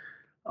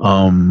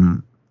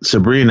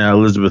 Sabrina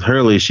Elizabeth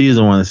Hurley, she's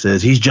the one that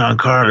says he's John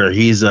Carter.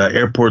 He's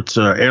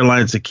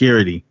airline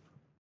security.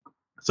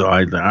 So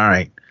all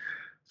right.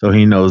 So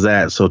he knows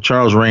that. So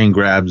Charles Rain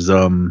grabs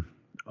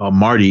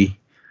Marty,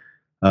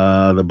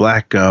 the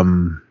black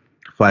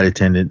flight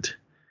attendant.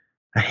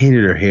 I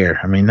hated her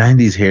hair. I mean,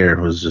 90s hair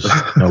was just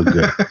no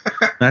good.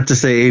 Not to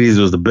say 80s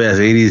was the best.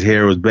 80s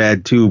hair was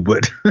bad too,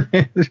 but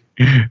her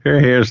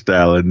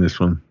hairstyle in this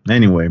one.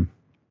 Anyway,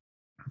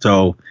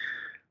 so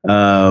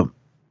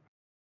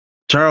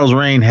Charles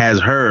Rain has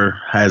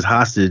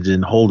hostage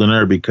and holding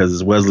her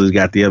because Wesley's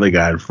got the other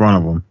guy in front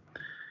of him.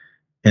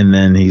 And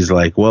then he's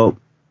like, well,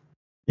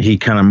 he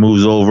kind of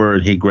moves over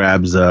and he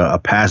grabs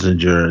a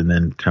passenger and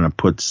then kind of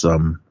puts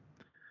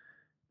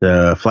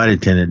the flight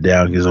attendant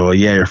down. He goes, well,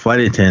 yeah, your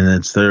flight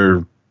attendants,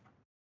 they're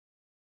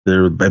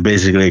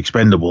basically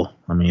expendable.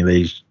 I mean,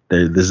 this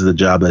is the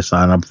job they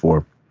sign up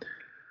for.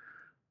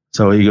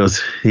 So he goes,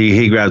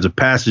 he grabs a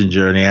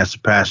passenger and he asks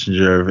the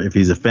passenger if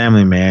he's a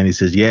family man. He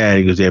says, yeah.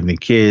 He goes, do you have any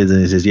kids? And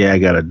he says, yeah, I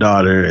got a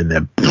daughter. And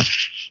then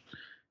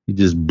he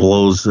just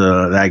blows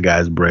that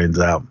guy's brains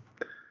out.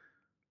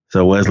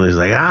 So Wesley's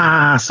like,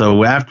 ah.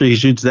 So after he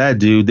shoots that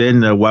dude,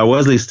 then while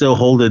Wesley's still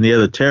holding the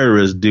other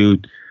terrorist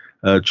dude,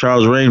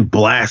 Charles Rain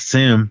blasts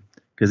him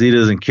because he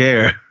doesn't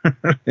care.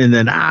 And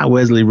then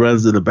Wesley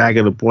runs to the back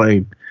of the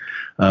plane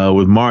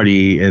with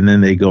Marty, and then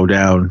they go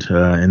down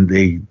and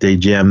they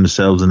jam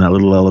themselves in that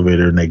little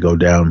elevator and they go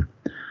down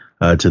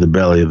to the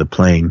belly of the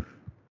plane.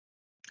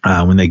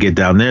 When they get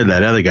down there,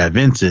 that other guy,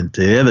 Vincent,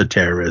 the other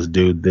terrorist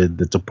dude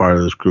that's a part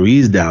of this crew,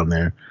 he's down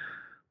there.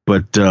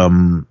 But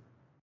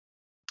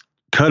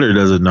Cutter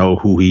doesn't know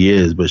who he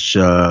is, but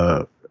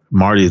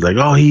Marty's like,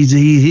 oh,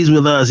 he's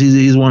with us.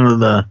 He's one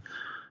of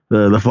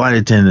the flight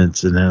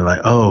attendants. And they're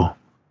like, oh.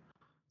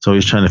 So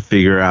he's trying to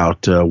figure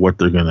out what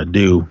they're going to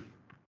do.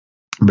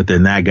 But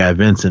then that guy,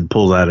 Vincent,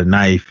 pulls out a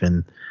knife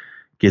and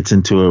gets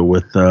into it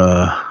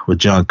with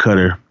John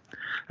Cutter.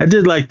 I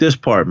did like this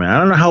part, man. I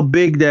don't know how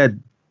big that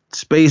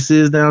space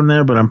is down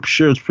there, but I'm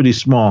sure it's pretty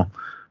small.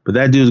 But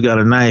that dude's got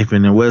a knife,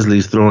 and then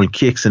Wesley's throwing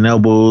kicks and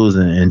elbows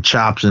and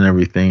chops and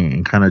everything,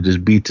 and kind of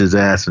just beats his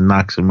ass and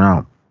knocks him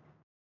out.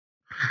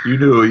 You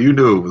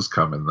knew it was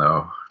coming,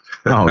 though.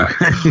 Oh,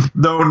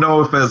 no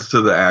offense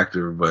to the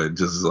actor, but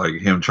just like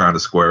him trying to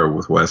square it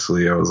with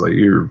Wesley, I was like,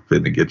 you're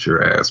finna get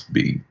your ass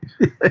beat.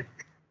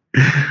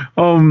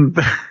 So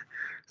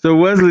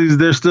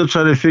they're still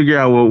trying to figure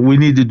out, well, we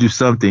need to do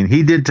something.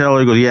 He did tell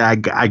her, yeah,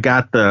 I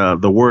got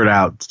the word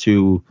out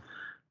to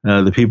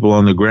the people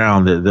on the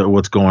ground that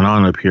what's going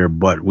on up here,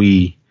 but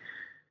we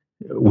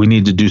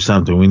need to do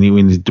something. We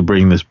need to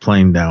bring this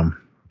plane down.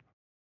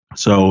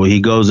 So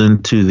he goes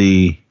into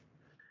the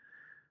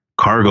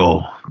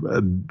cargo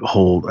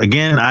hold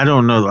again. I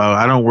don't know.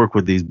 I don't work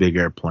with these big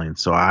airplanes,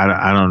 so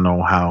I don't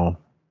know how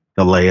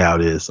the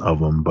layout is of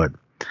them, but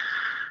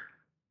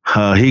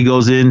he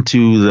goes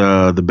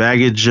into the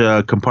baggage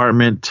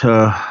compartment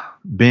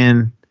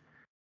bin,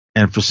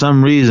 and for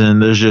some reason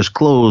there's just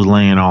clothes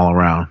laying all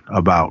around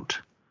about.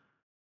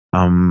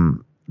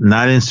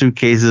 Not in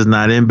suitcases,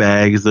 not in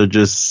bags. They're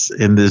just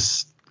in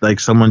this, like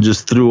someone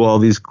just threw all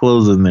these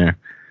clothes in there.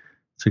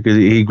 So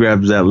he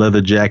grabs that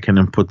leather jacket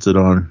and puts it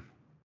on.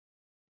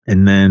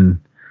 And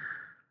then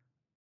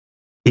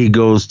he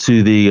goes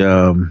to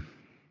the,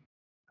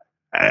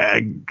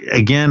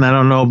 again, I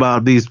don't know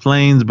about these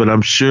planes, but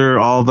I'm sure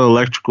all the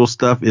electrical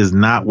stuff is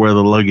not where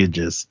the luggage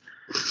is.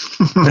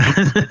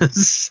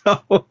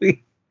 So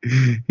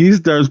he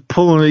starts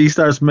pulling it. He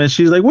starts messing.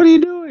 She's like, what are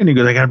you doing? He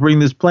goes, I got to bring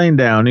this plane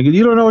down. He goes,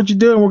 you don't know what you're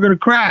doing. We're going to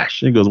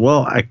crash. And he goes,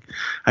 well,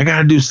 I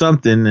got to do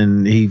something.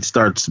 And he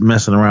starts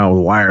messing around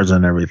with wires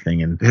and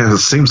everything. And yeah, it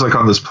seems like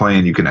on this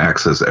plane you can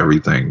access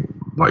everything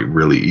like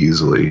really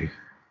easily.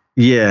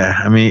 Yeah,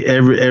 I mean,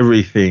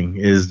 everything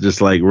is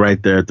just like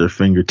right there at their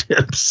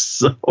fingertips.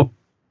 So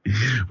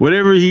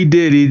whatever he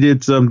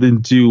did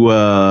something to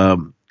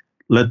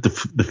let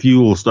the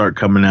fuel start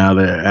coming out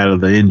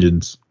of the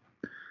engines.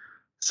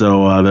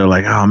 So they're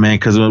like, oh man,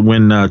 because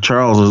when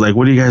Charles was like,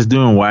 what are you guys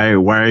doing? Why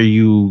are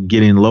you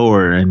getting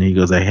lower? And he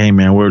goes like, hey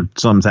man,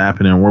 something's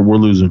happening. We're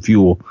losing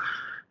fuel.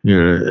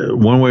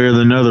 One way or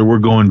another, we're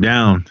going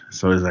down.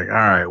 So he's like, all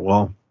right,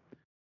 well,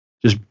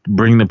 just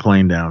bring the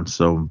plane down.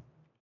 So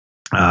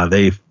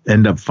they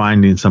end up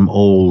finding some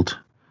old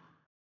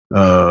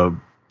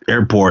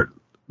airport,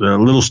 a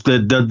little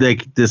that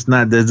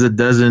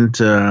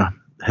doesn't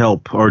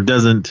help or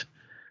doesn't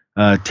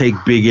take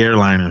big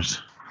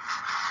airliners.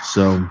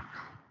 So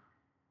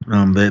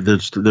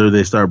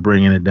they start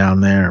bringing it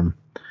down there.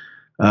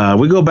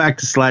 We go back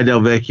to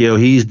Slidell Vecchio.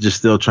 He's just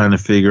still trying to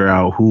figure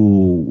out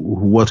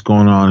what's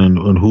going on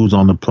and who's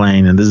on the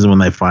plane. And this is when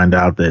they find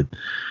out that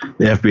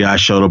the FBI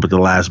showed up at the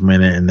last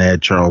minute and they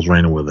had Charles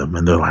Rainer with them.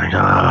 And they're like,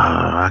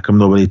 how come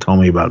nobody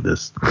told me about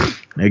this?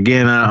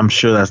 Again, I'm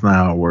sure that's not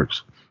how it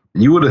works.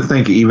 You would have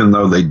think even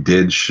though they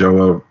did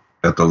show up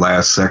at the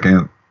last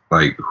second,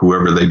 like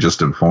whoever they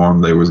just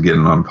informed they was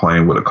getting on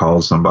plane would have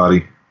called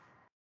somebody.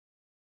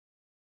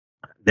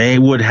 They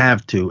would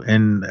have to.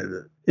 And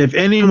if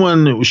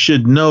anyone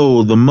should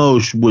know the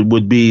most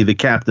would be the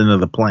captain of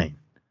the plane,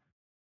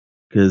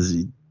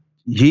 because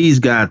he's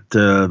got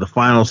the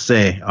final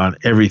say on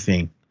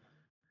everything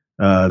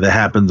that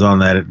happens on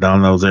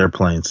those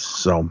airplanes.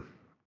 So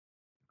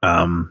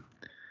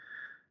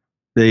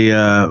they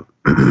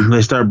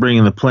start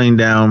bringing the plane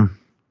down.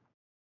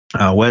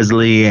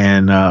 Wesley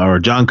and or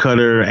John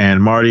Cutter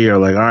and Marty are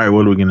like, all right,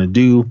 what are we gonna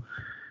do?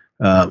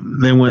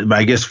 They went,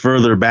 I guess,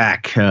 further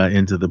back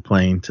into the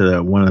plane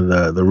to one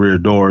of the rear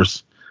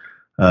doors,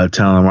 telling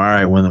them, all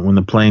right, when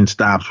the plane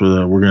stops,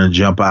 we're going to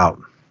jump out.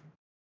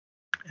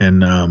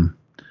 And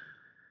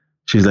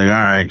she's like, all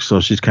right. So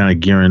she's kind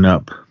of gearing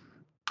up.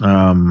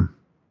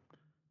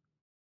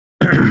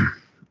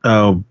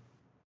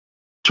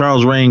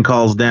 Charles Rain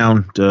calls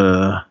down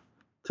to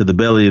the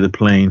belly of the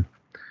plane.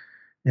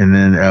 And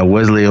then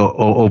Wesley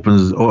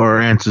opens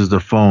or answers the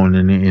phone,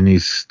 and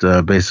he's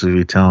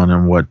basically telling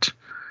him what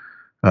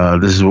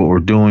this is what we're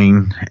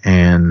doing,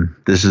 and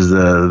this is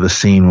the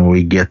scene where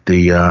we get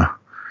the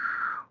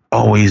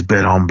always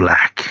bet on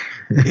black.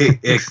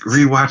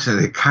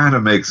 Rewatching it kind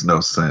of makes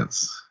no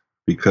sense,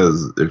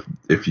 because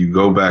if you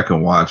go back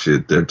and watch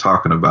it, they're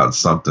talking about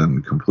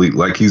something complete.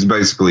 Like, he's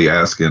basically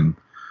asking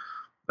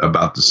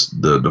about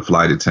the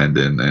flight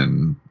attendant,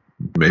 and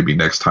maybe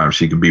next time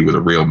she can be with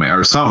a real man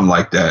or something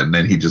like that. And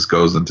then he just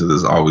goes into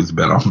this always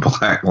bet on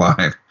black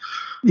line.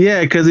 Yeah,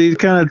 because he's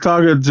kind of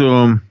talking to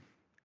him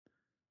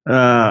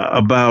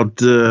about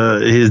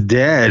his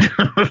dad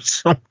or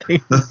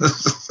something.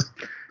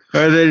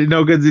 Or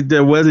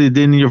because Wesley,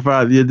 didn't your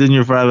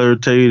father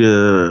tell you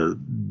to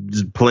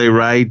just play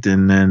right?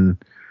 And then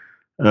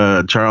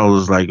Charles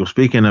was like, well,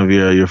 speaking of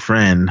your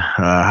friend,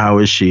 how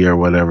is she or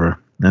whatever?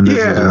 And this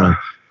is when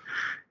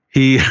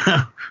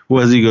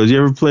Wesley goes, you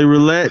ever play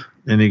roulette?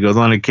 And he goes,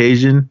 on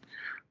occasion,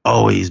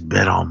 always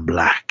bet on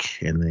black.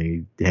 And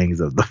then he hangs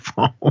up the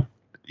phone.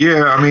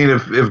 Yeah, I mean,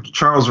 if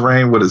Charles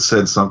Rain would have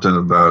said something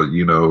about,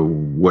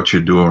 what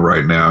you're doing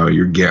right now,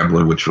 you're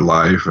gambling with your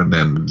life, and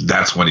then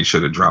that's when he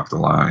should have dropped the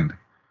line.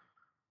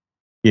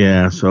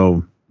 Yeah,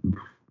 so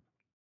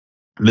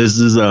this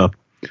is Sly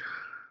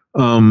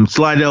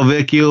Del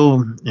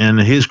Vecchio and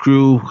his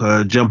crew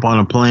jump on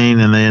a plane,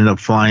 and they end up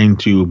flying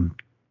to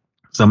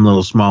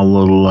some small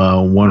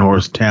little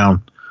one-horse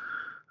town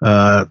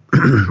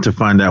to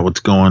find out what's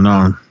going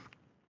on.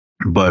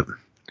 But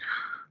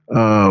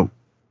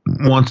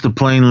once the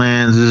plane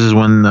lands, this is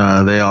when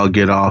they all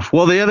get off.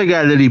 Well, the other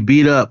guy that he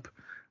beat up,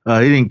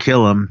 he didn't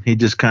kill him. He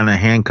just kind of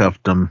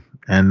handcuffed him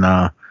and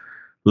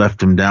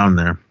left him down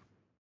there.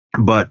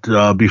 But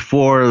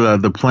before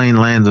the plane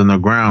lands on the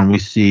ground, we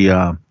see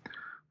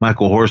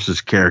Michael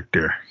Horse's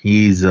character.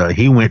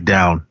 He went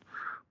down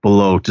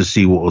below to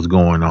see what was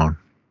going on,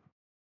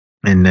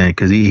 and then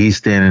because he's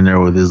standing there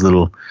with his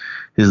little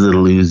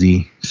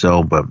Uzi.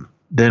 So, but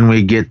then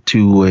we get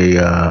to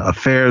a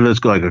fair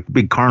that's like a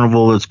big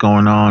carnival that's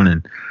going on,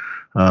 and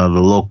the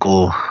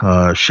local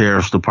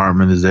sheriff's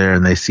department is there,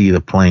 and they see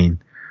the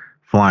plane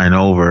flying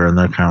over, and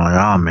they're kind of like,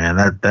 oh man,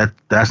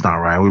 that's not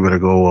right. We better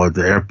go to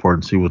the airport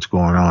and see what's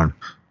going on.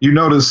 You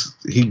notice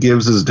he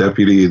gives his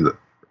deputy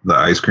the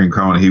ice cream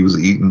cone he was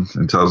eating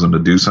and tells him to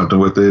do something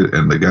with it,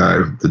 and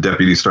the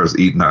deputy starts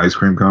eating the ice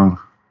cream cone.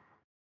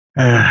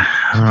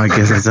 I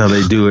guess that's how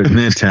they do it in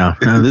that town.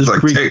 This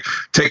it's like,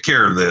 take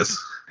care of this.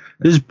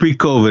 This is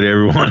pre-COVID,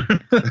 everyone.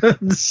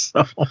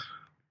 So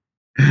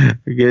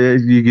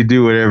you can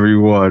do whatever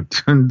you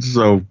want.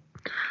 So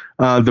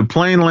the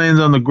plane lands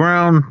on the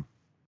ground.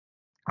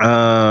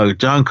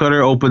 John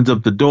Cutter opens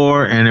up the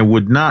door, and it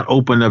would not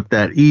open up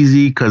that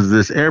easy because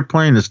this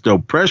airplane is still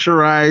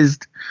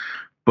pressurized.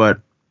 But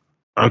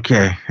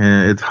okay,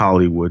 it's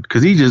Hollywood,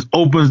 because he just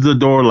opens the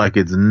door like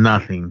it's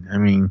nothing. I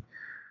mean,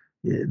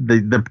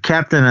 the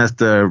captain has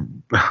to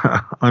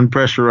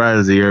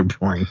unpressurize the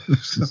airplane.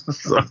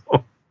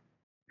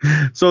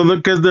 So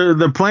because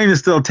the plane is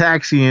still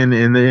taxiing,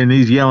 and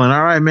he's yelling,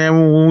 all right, man,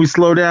 when we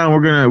slow down,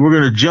 we're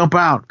gonna jump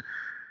out.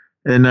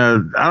 And I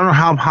don't know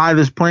how high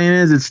this plane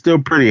is. It's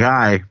still pretty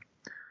high.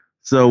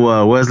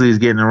 So Wesley's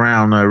getting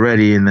around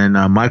ready, and then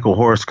Michael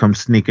Horse comes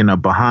sneaking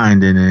up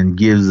behind and then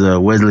gives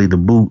Wesley the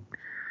boot.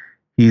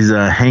 He's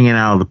hanging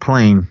out of the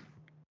plane,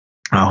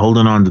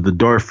 holding on to the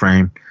door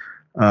frame.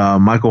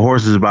 Michael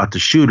Horse is about to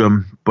shoot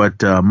him,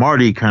 but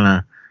Marty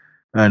kind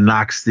of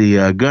knocks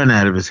the gun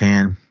out of his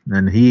hand,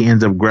 and he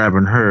ends up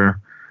grabbing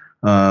her.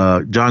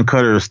 John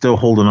Cutter is still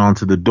holding on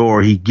to the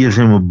door. He gives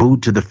him a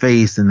boot to the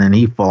face, and then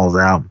he falls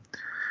out.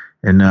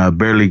 And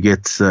barely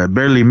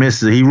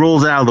misses. He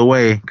rolls out of the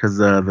way because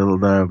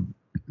the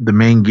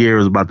main gear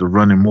is about to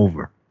run him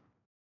over.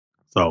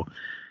 So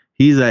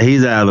he's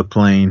out of the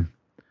plane.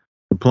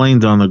 The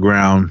plane's on the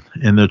ground,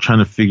 and they're trying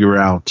to figure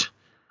out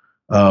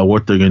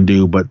what they're gonna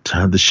do. But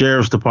the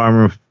sheriff's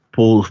department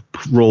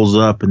rolls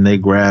up, and they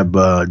grab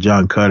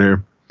John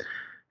Cutter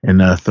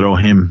and throw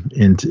him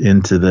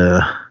into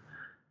the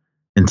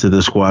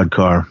squad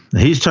car.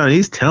 He's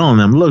telling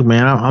them, "Look,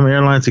 man, I'm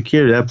airline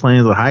security. That plane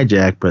is a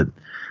hijack, but."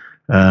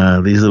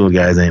 These little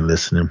guys ain't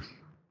listening.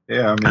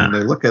 Yeah, I mean,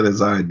 they look at his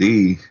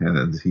ID,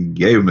 and he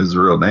gave him his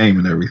real name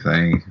and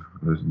everything.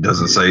 It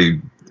doesn't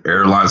say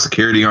airline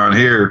security on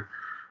here.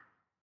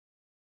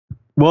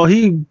 Well,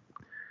 he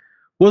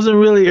wasn't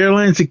really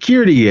airline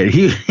security yet.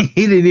 He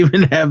didn't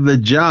even have the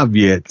job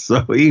yet,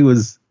 so he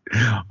was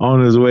on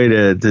his way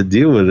to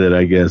deal with it,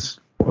 I guess.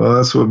 Well,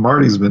 that's what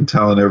Marty's been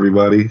telling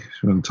everybody.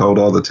 She's been told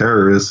all the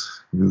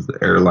terrorists. He was the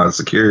airline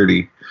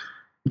security.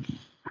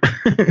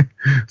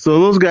 So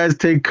those guys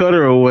take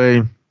Cutter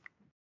away.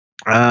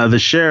 The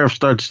sheriff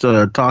starts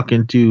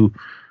talking to,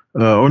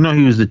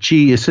 he was the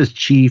chief. It says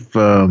Chief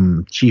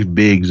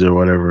Biggs or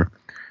whatever.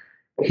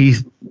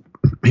 He's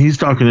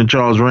talking to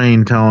Charles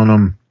Rain, telling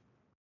him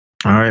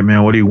all right,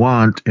 man, what do you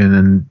want? And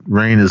then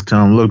Rain is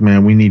telling him, look,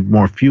 man, we need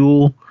more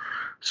fuel.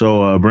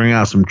 So bring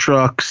out some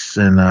trucks.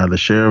 And the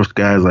sheriff's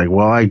guy's like,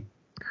 well, I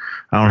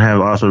don't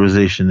have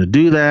authorization to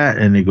do that.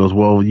 And he goes,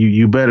 well,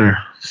 you better.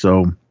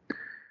 So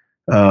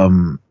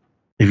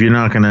if you're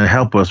not going to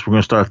help us, we're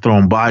going to start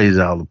throwing bodies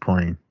out of the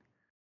plane.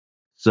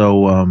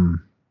 So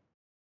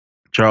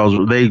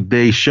Charles,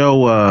 they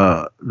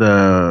show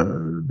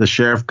the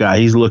sheriff guy.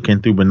 He's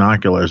looking through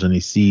binoculars and he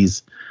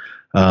sees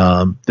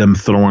them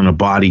throwing a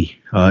body.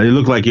 It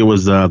looked like it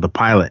was the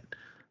pilot,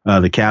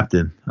 the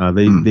captain.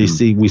 We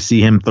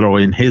see him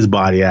throwing his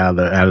body out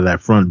of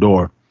that front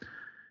door.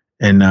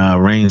 And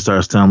Rain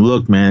starts telling him,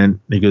 look,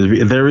 man, because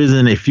if there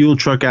isn't a fuel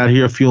truck out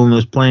here fueling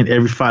this plane,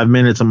 every 5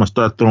 minutes I'm gonna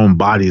start throwing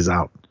bodies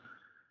out.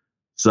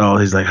 So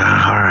he's like, all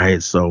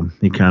right. So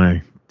he kind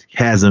of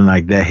has him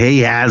like that. He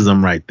has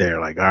him right there.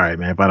 Like, all right,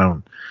 man, if I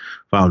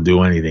don't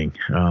do anything,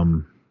 they're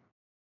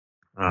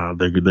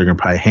gonna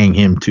probably hang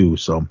him too.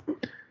 So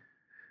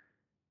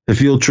the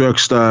fuel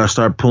trucks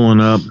start pulling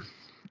up,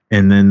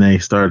 and then they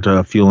start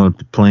fueling up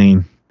the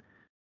plane,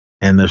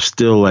 and they're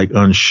still like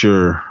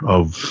unsure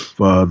of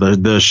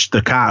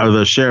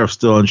the sheriff's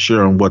still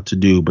unsure on what to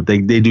do, but they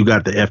do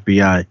got the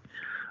FBI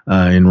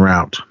en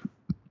route.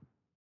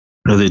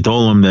 They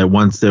told them that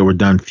once they were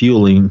done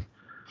fueling,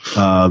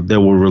 they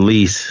will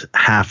release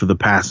half of the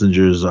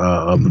passengers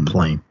of the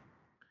plane.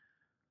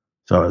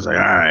 So I was like,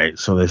 all right.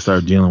 So they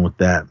start dealing with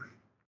that.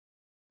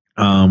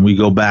 We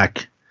go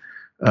back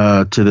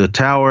to the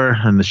tower,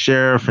 and the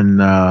sheriff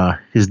and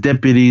his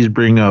deputies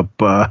bring up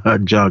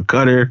John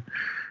Cutter,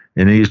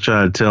 and he's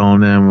trying to tell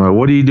them,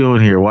 what are you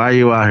doing here? Why are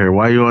you out here?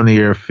 Why are you on the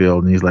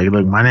airfield? And he's like,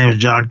 look, my name is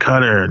John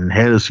Cutter, and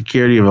head of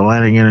security of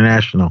Atlantic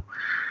International.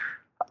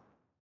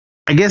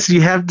 I guess you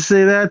have to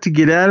say that to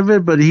get out of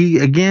it, but he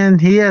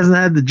hasn't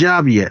had the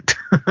job yet.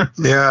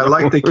 Yeah, I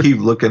like to keep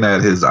looking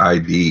at his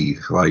ID.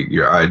 Like,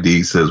 your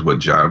ID says what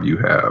job you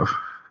have.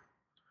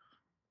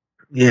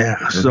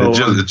 Yeah, so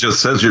it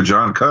just says you're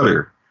John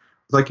Cutter.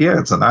 It's like, yeah,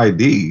 it's an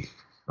ID.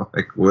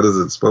 Like, what is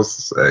it supposed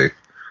to say?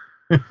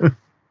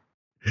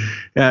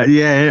 Yeah,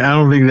 I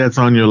don't think that's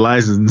on your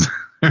license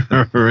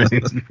or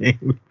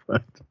anything.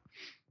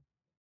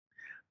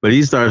 But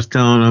he starts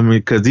telling him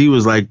because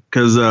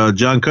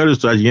John Cutter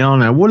starts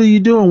yelling at, what are you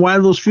doing? Why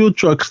are those fuel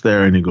trucks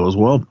there? And he goes,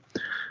 well,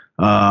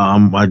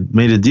 I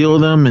made a deal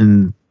with him,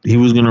 and he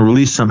was going to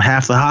release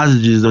half the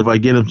hostages if I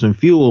get him some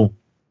fuel.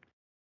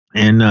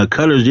 And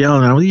Cutter's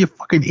yelling at him, you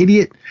fucking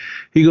idiot.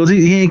 He goes,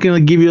 he ain't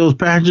going to give you those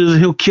passengers.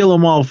 He'll kill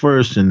them all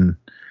first. And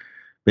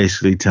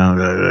basically telling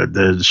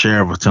the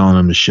sheriff was telling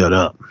him to shut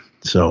up.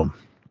 So,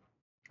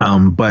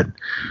 but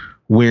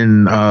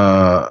when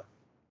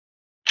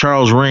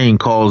Charles Rain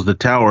calls the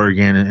tower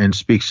again and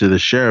speaks to the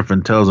sheriff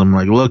and tells him,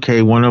 like, look,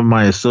 hey, one of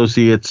my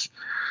associates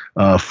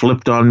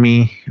flipped on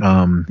me.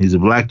 He's a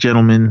black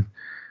gentleman.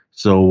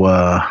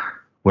 So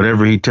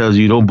whatever he tells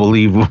you, don't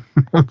believe him.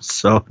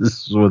 So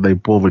this is where they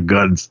pull the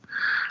guns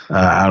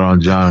out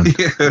on John.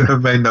 Yeah,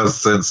 it made no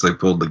sense they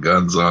pulled the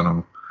guns on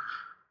him.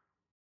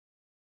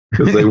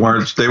 Because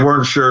they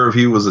weren't sure if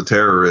he was a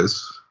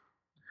terrorist.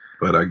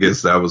 But I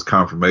guess that was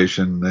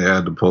confirmation. They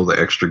had to pull the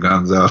extra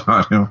guns out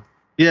on him.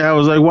 Yeah, I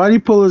was like, why do you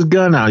pull his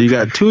gun out? You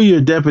got two of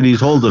your deputies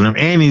holding him,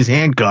 and he's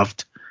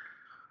handcuffed.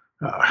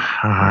 All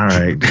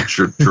right.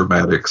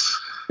 Dramatics.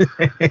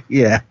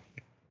 Yeah.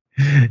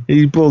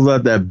 He pulls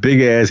out that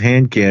big-ass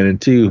hand cannon,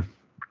 too.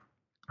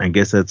 I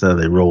guess that's how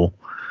they roll.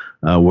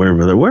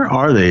 Where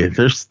are they?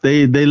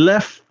 They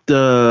left,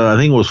 I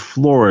think it was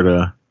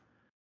Florida.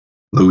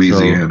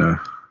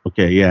 Louisiana. So,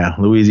 okay, yeah,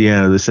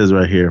 Louisiana. This says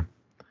right here.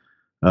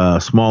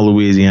 Small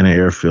Louisiana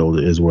airfield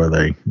is where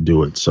they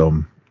do it.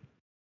 So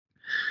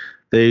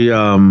they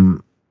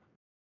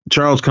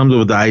Charles comes up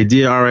with the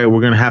idea, all right,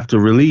 we're going to have to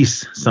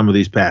release some of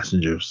these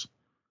passengers.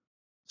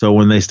 So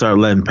when they start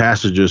letting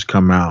passengers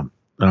come out,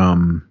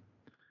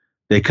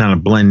 they kind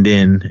of blend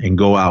in and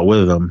go out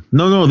with them.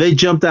 No, they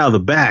jumped out of the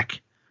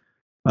back.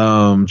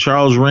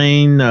 Charles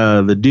Rain,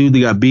 the dude that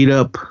got beat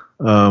up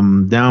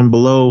down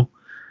below,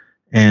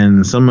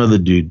 and some other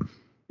dude.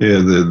 Yeah,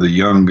 the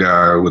young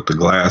guy with the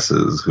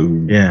glasses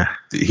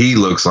he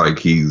looks like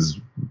he's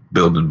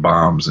building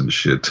bombs and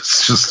shit.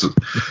 It's just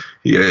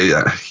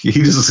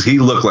he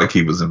looked like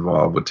he was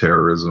involved with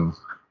terrorism.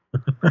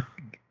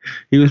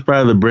 He was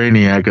probably the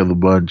brainiac of the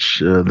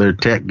bunch, their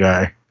tech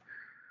guy.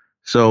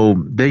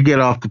 So they get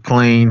off the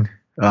plane.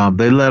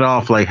 They let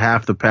off like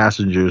half the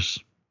passengers.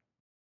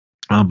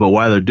 But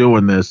while they're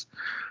doing this,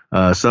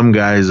 some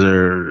guys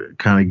are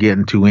kind of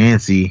getting too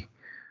antsy.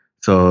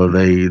 So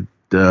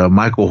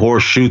Michael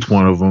Horse shoots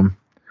one of them.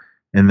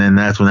 And then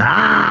that's when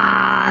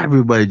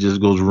everybody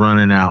just goes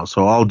running out.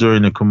 So all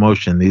during the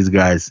commotion, these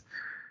guys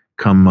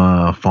come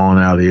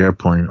falling out of the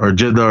airplane. Or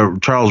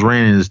Charles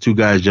Rain and his two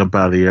guys jump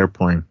out of the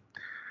airplane.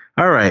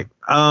 All right.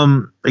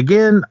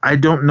 Again, I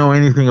don't know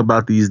anything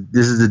about these.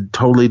 This is a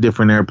totally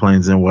different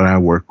airplanes than what I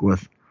work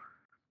with.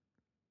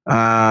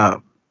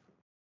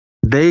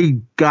 They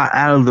got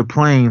out of the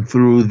plane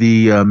through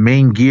the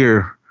main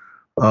gear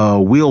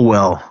wheel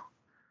well.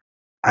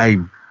 I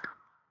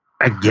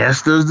I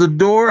guess there's a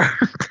door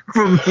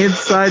from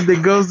inside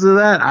that goes to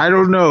that. I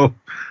don't know,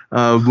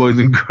 boys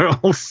and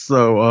girls.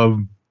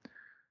 So,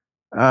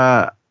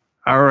 all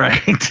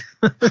right.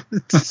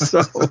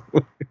 So,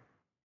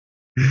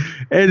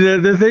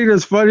 and the thing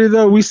that's funny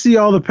though, we see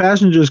all the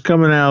passengers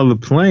coming out of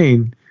the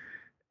plane,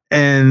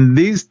 and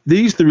these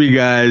three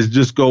guys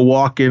just go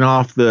walking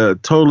off the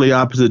totally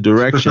opposite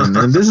direction.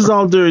 And this is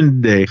all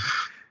during the day.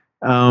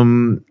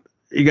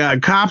 You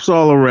got cops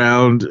all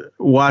around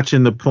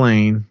watching the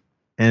plane,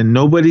 and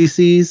nobody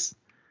sees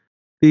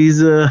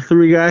these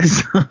three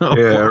guys.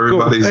 Yeah,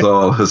 everybody's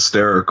all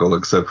hysterical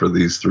except for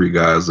these three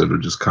guys that are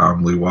just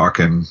calmly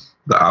walking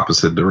the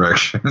opposite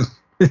direction.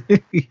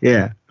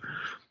 Yeah.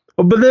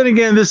 But then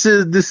again, this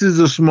is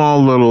a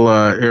small little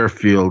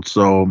airfield,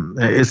 so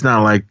it's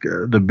not like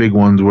the big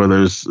ones where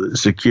there's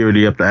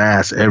security up the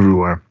ass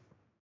everywhere.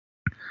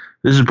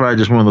 This is probably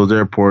just one of those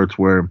airports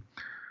where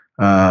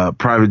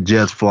private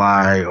jets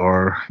fly,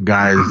 or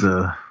guys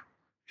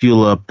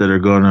fuel up that are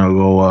going to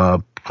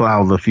go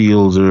plow the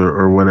fields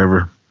or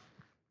whatever.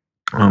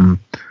 So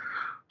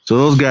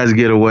those guys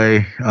get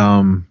away.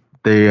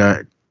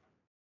 They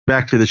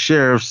back to the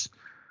sheriff's.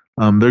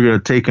 They're going to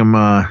take him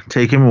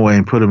away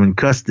and put him in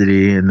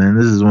custody. And then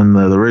this is when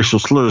the racial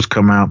slurs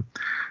come out.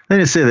 They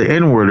didn't say the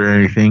N-word or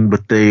anything,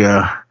 but they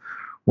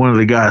one of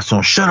the guys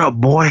said, "Shut up,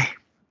 boy."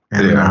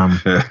 And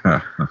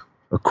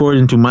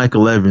according to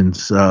Michael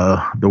Evans,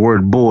 the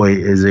word boy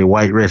is a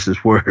white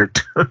racist word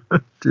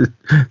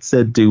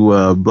said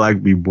to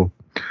black people.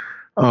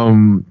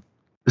 So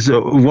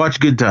watch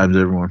Good Times,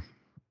 everyone.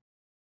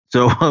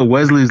 So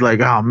Wesley's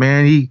like, oh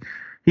man,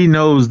 he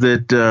knows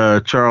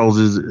that Charles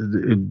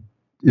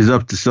is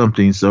up to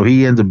something, so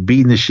he ends up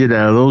beating the shit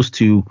out of those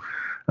two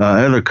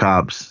other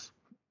cops.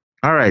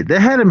 All right, they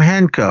had him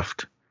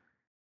handcuffed,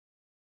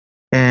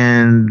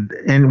 and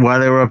while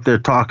they were up there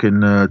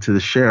talking to the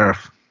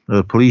sheriff,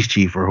 the police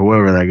chief, or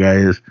whoever that guy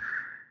is.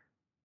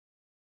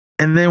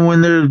 And then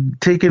when they're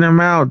taking him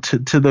out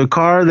to the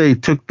car, they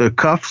took the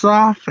cuffs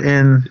off,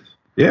 and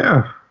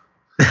yeah.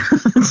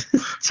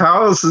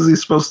 How else is he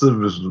supposed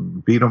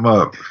to beat him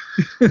up?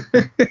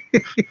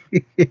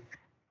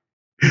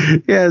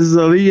 Yeah,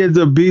 so he ends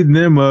up beating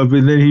them up,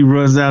 and then he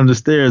runs down the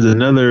stairs.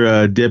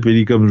 Another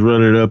deputy comes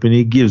running up, and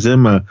he gives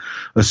him a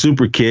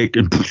super kick,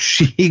 and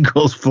he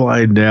goes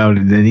flying down,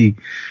 and then he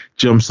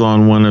jumps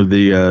on one of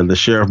the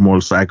sheriff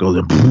motorcycles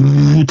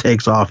and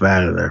takes off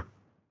out of there.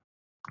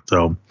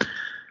 So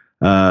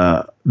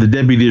the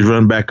deputies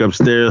run back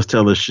upstairs,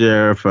 tell the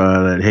sheriff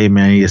that, hey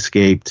man, he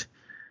escaped.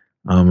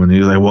 And he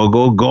was like, well,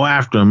 go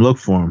after him, look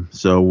for him.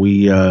 So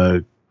we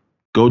go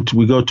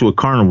to a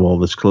carnival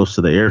that's close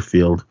to the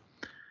airfield,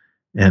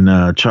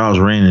 and Charles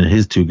Rain and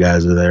his two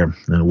guys are there.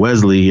 And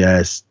Wesley,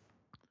 I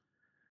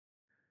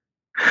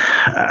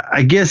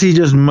guess he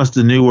just must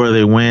have knew where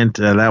they went.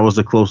 That was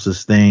the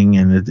closest thing,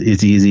 and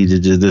it's easy to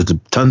just, there's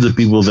tons of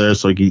people there,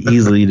 so he can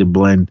easily to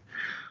blend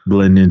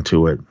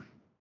into it.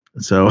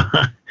 So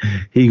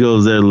he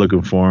goes there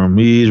looking for him.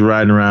 He's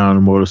riding around on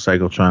a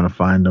motorcycle trying to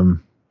find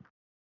him.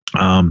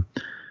 The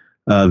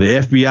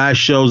FBI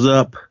shows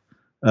up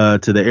to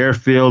the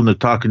airfield, and they're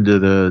talking to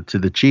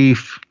the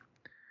chief,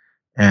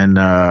 and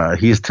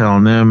he's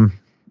telling them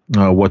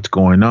what's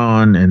going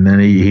on, and then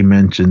he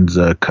mentions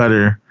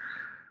Cutter,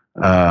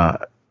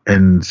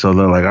 and so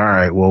they're like, all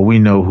right, well, we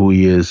know who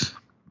he is.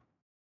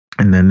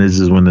 And then this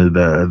is when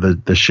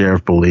the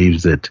sheriff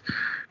believes that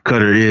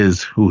Cutter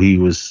is who he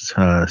was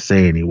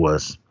saying he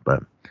was.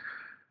 But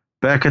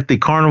back at the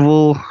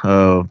carnival,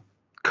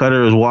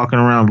 Cutter is walking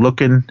around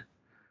looking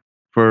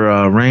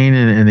for Rain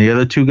and the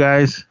other two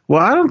guys.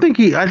 Well, I think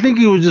he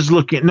was just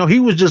looking. No, he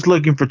was just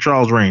looking for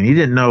Charles Rain. He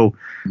didn't know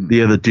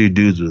the other two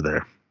dudes were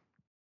there.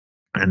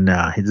 And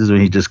this is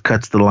when he just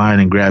cuts the line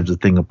and grabs a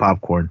thing of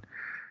popcorn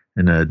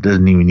and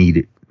doesn't even eat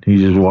it.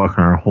 He's just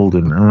walking around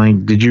holding it. I'm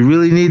like, did you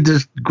really need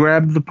to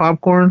grab the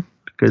popcorn?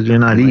 Because you're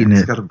not eating it.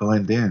 It's got to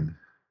blend in.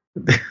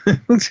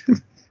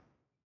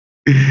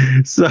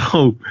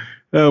 So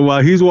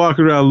while he's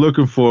walking around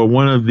looking for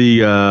one of the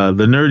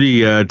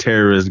nerdy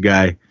terrorist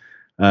guy,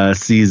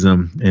 sees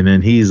him, and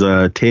then he's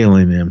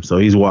tailing him, so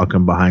he's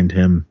walking behind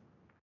him.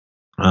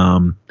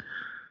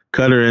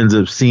 Cutter ends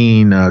up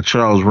seeing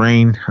Charles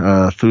Rain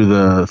through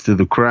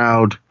the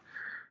crowd,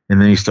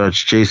 and then he starts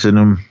chasing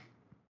him.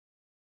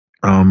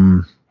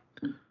 And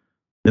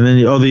then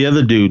the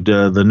other dude,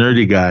 the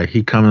nerdy guy,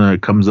 he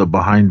comes up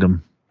behind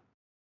him,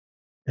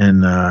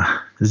 and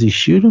does he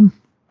shoot him?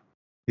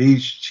 He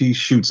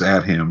shoots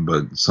at him,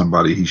 but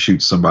he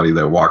shoots somebody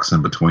that walks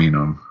in between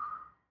them,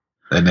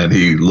 and then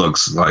he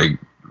looks like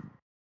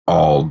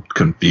all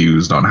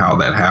confused on how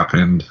that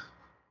happened.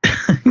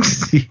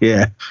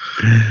 Yeah,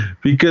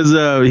 because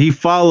he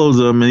follows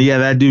him, and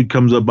that dude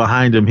comes up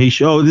behind him. He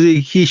shot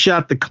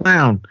the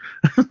clown.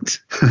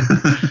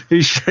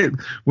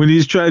 When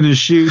he's trying to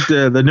shoot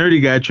the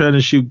nerdy guy trying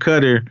to shoot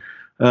Cutter,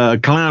 a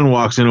clown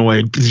walks in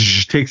away,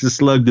 takes a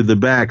slug to the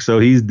back, so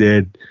he's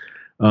dead.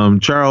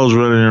 Charles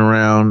running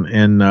around,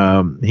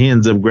 and he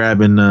ends up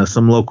grabbing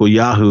some local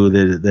yahoo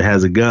that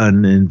has a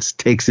gun and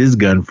takes his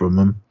gun from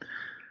him.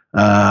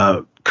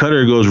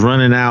 Cutter goes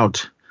running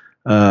out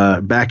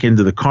back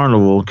into the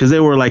carnival because they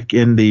were like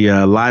in the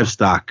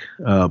livestock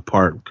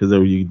part because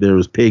there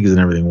was pigs and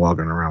everything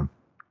walking around.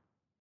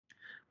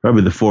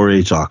 Probably the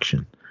 4-H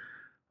auction.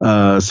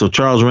 So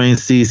Charles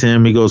Rains sees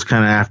him. He goes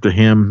kind of after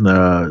him.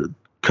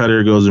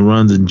 Cutter goes and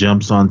runs and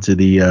jumps onto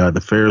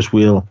the Ferris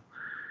wheel.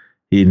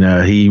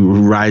 He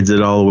rides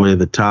it all the way to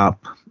the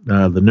top.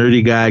 The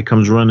nerdy guy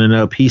comes running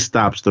up. He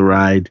stops the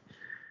ride.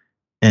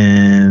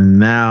 And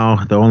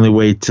now the only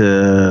way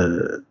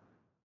to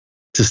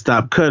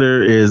stop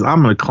Cutter is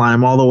I'm going to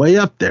climb all the way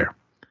up there.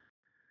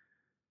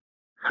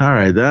 All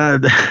right,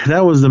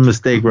 that was the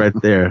mistake right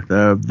there.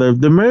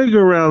 The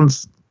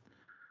merry-go-rounds,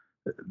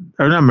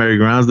 or not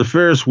merry-go-rounds, the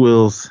Ferris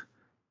wheels,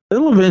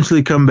 they'll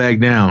eventually come back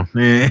down.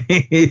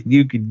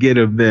 You could get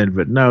him then,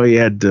 but no, he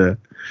had to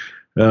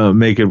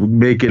make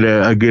it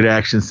a good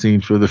action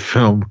scene for the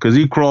film because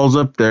he crawls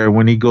up there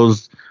when he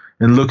goes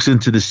and looks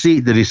into the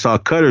seat that he saw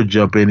Cutter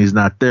jump in. He's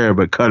not there,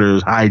 but Cutter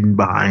is hiding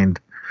behind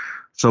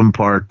some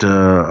part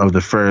of the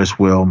Ferris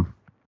wheel.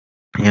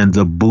 He ends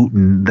up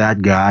booting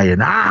that guy,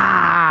 and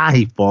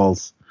he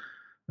falls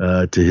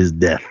to his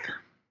death.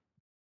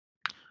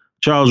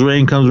 Charles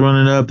Rain comes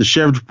running up. The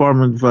sheriff's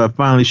department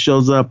finally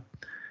shows up.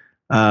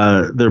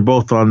 They're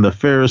both on the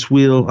Ferris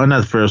wheel,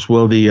 not the Ferris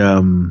wheel,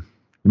 the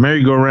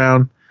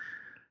merry-go-round,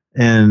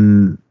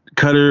 and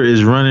Cutter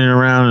is running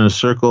around in a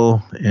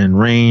circle, and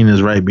Rain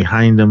is right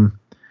behind him.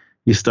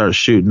 He starts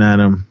shooting at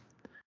him.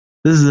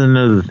 This is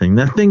another thing.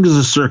 That thing is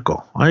a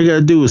circle. All you got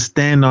to do is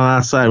stand on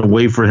outside and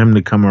wait for him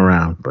to come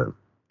around. But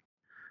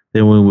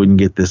then we wouldn't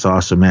get this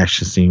awesome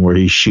action scene where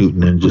he's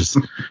shooting and just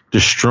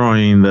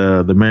destroying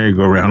the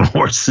merry-go-round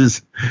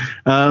horses.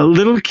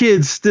 Little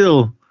kids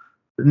still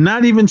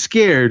not even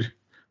scared.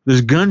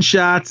 There's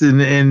gunshots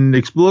and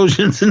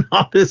explosions and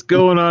all this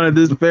going on at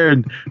this fair,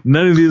 and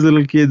none of these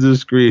little kids are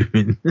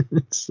screaming.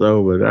 But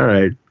all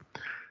right.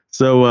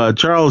 So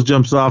Charles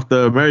jumps off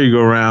the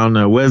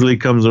merry-go-round. Wesley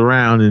comes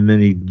around, and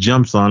then he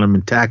jumps on him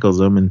and tackles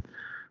him, and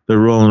they're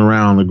rolling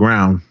around on the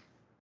ground.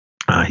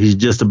 He's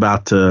just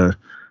about to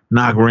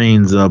knock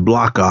Rain's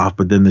block off,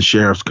 but then the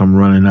sheriffs come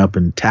running up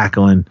and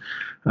tackling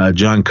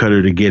John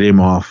Cutter to get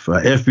him off.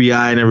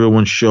 FBI and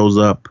everyone shows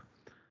up.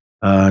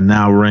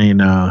 Now Rain,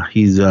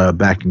 he's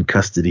back in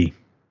custody.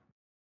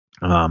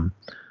 So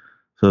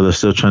they're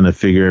still trying to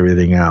figure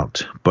everything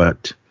out.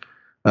 But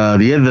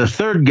the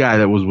third guy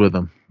that was with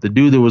him, the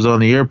dude that was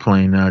on the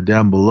airplane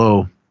down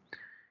below,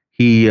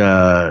 he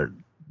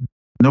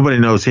nobody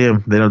knows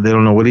him. They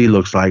don't know what he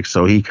looks like.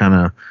 So he kind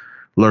of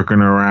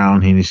lurking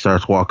around, and he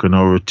starts walking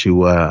over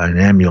to an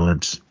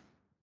ambulance.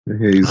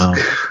 He's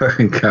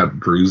got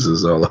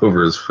bruises all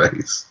over his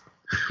face.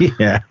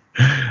 Yeah.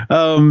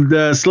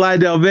 The Sly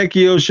Del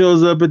Vecchio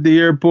shows up at the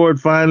airport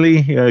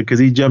finally because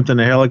he jumped in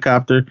a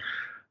helicopter.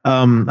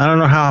 I don't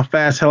know how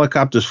fast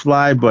helicopters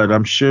fly, but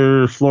I'm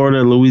sure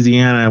Florida,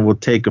 Louisiana will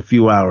take a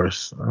few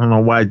hours. I don't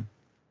know why.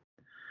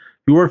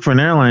 You work for an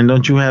airline,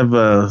 don't you have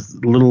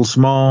little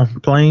small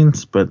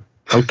planes? But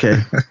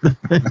okay.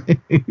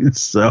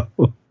 So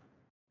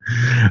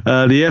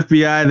the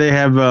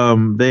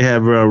FBI, they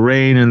have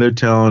Rain, and they're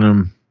telling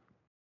him,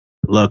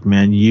 look,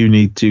 man, you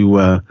need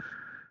to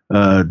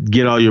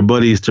get all your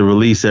buddies to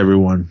release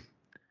everyone.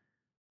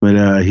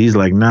 But he's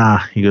like, nah.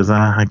 He goes,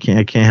 I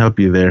can't help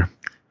you there.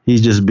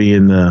 He's just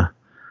being the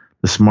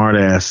smart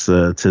ass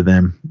to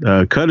them.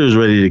 Cutter's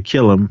ready to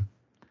kill him,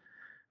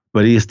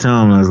 but he's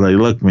telling him, I was like,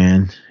 look,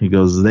 man. He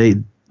goes,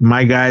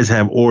 my guys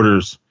have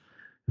orders.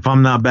 If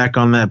I'm not back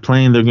on that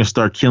plane, they're gonna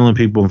start killing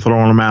people and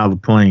throwing them out of the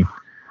plane.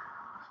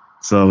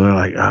 So they're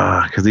like,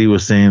 because he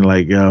was saying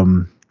like,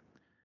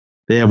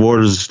 they have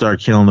orders to start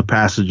killing the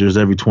passengers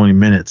every 20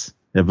 minutes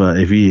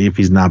if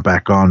he's not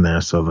back on there.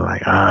 So they're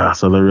like,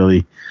 so they're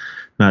really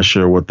not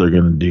sure what they're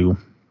gonna do.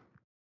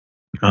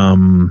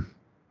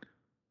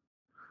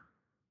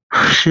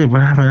 Shit,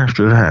 what happened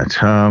after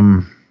that?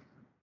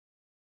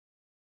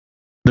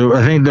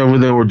 I think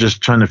they were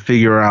just trying to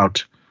figure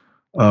out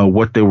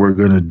what they were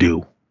gonna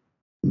do.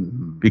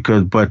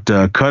 But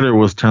Cutter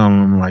was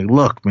telling them like,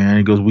 look, man,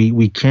 he goes,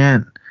 we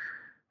can't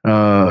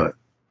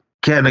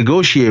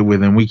negotiate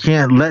with him. We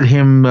can't let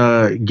him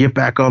get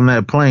back on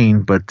that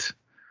plane. But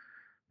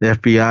the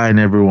FBI and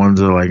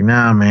everyone's like,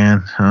 nah,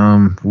 man,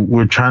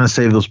 we're trying to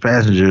save those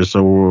passengers,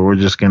 so we're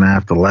just gonna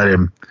have to let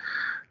him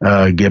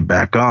get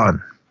back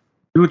on.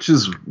 Which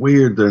is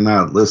weird. They're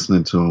not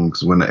listening to him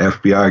because when the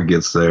FBI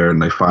gets there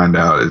and they find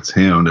out it's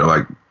him, they're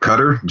like,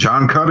 Cutter,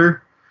 John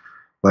Cutter.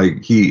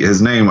 Like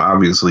his name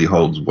obviously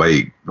holds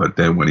weight, but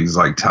then when he's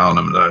like telling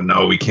them,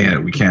 no, we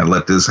can't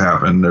let this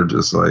happen, they're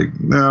just like,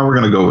 no, we're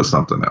gonna go with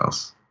something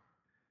else.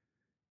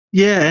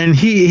 Yeah,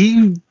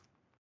 and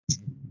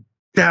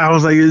I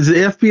was like, is the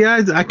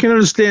FBI? I can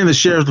understand the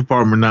sheriff's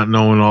department not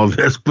knowing all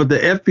this, but the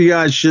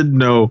FBI should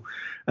know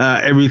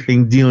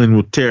everything dealing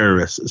with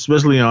terrorists,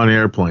 especially on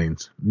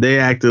airplanes. They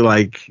acted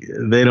like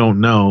they don't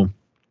know,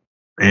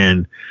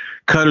 and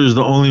Cutter's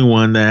the only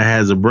one that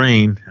has a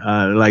brain,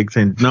 like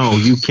saying, no,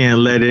 you can't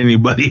let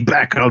anybody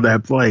back on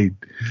that plane.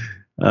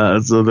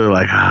 So they're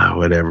like,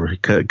 whatever.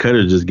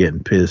 Cutter's just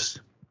getting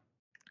pissed.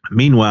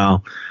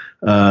 Meanwhile,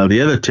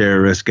 the other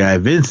terrorist guy,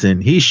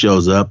 Vincent, he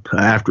shows up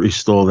after he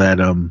stole that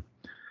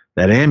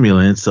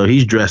ambulance. So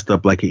he's dressed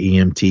up like an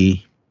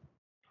EMT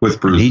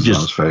with bruises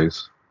on his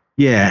face.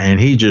 Yeah, and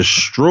he just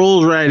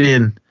strolls right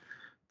in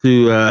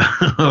to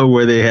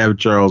where they have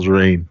Charles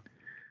Rain.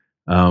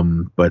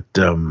 But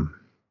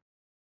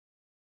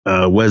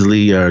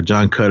Wesley,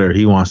 John Cutter,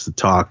 he wants to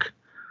talk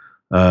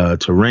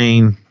to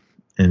Rain,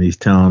 and he's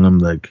telling him,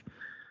 like,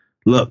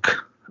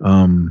 look,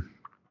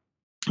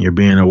 you're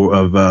being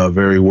a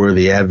very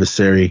worthy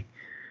adversary.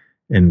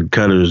 And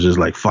Cutter's just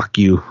like, fuck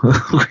you.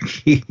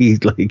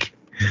 He's like,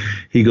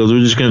 he goes,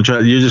 you're just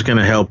going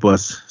to help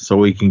us so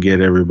we can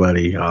get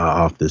everybody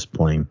off this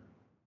plane.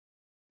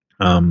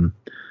 I mean,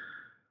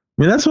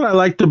 that's what I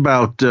liked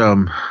about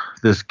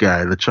this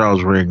guy, the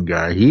Charles Rain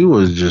guy. He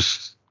was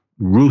just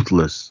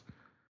ruthless.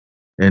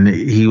 And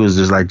he was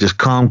just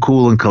calm,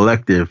 cool, and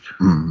collective.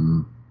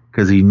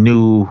 Because he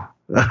knew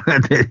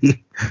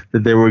that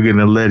they were going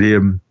to let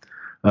him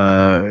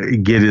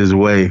get his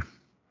way.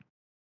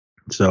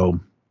 So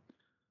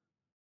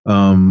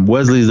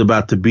Wesley's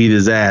about to beat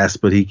his ass,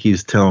 but he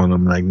keeps telling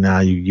him, like, nah,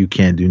 you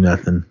can't do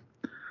nothing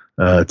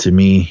to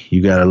me.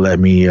 You got to let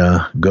me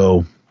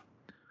go.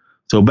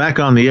 So back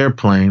on the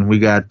airplane, we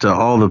got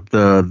all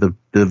the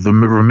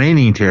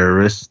remaining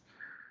terrorists.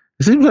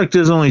 It seems like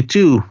there's only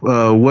two,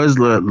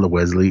 Elizabeth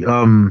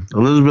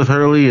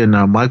Hurley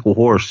and Michael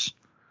Horse.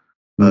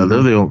 They're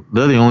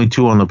the only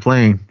two on the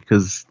plane,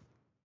 because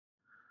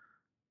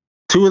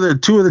two of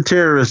the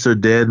terrorists are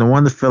dead. The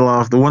one that fell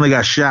off, the one that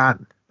got shot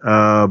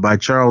by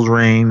Charles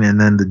Rain, and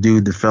then the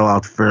dude that fell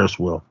off the Ferris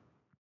wheel.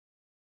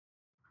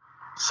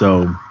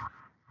 So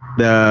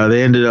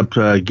they ended up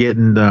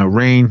getting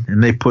Rain,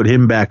 and they put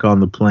him back on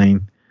the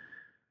plane.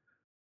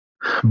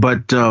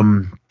 But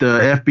the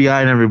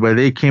FBI and everybody,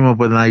 they came up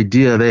with an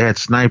idea. They had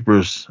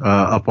snipers they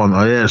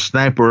had a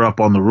sniper up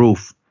on the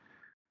roof,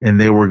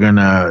 and they were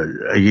gonna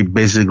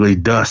basically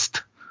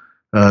dust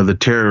the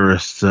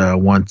terrorists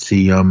once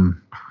he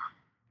opened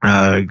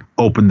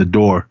the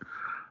door.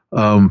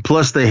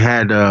 Plus, they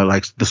had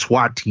like the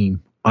SWAT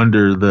team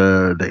under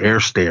the air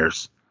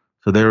stairs,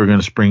 so they were going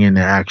to spring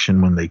into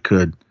action when they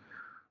could.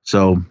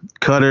 So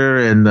Cutter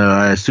and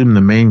I assume the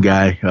main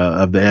guy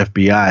of the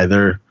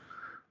FBI,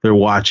 they're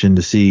watching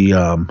to see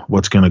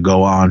what's going to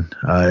go on,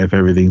 if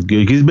everything's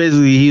good.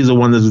 He's the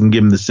one that's going to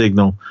give him the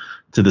signal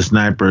to the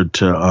sniper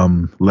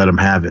to let him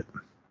have it.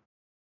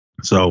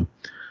 So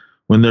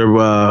when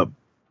the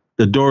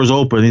doors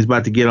open, he's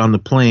about to get on the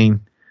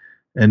plane,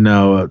 and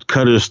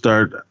Cutter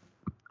start.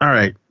 All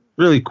right,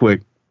 really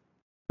quick.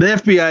 The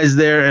FBI is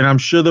there, and I'm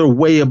sure they're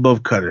way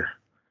above Cutter.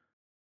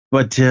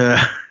 But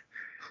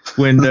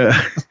when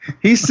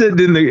he's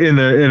sitting in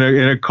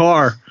a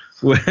car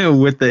with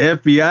the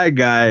FBI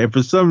guy, and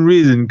for some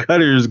reason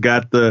Cutter's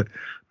got the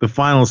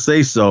final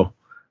say so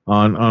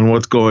on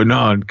what's going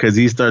on, because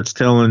he starts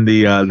telling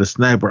the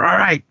sniper, "All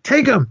right,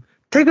 take him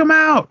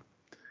out."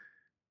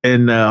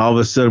 And all of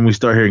a sudden we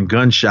start hearing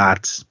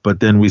gunshots, but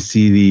then we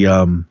see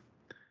the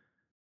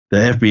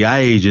FBI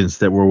agents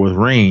that were with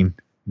Rain,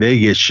 they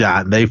get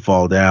shot and they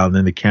fall down.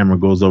 Then the camera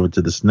goes over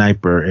to the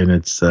sniper, and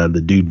it's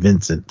the dude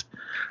Vincent,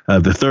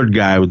 the third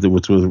guy that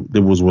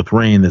was with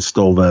Rain that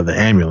stole the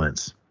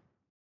ambulance.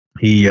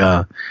 He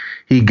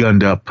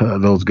gunned up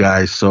those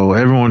guys. So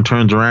everyone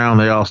turns around.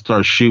 They all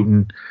start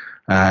shooting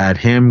at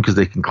him because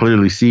they can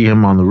clearly see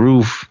him on the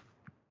roof.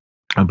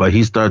 But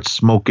he starts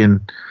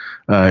smoking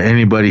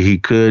anybody he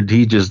could.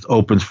 He just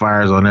opens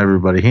fires on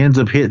everybody. He ends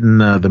up hitting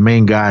the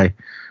main guy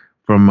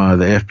from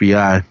the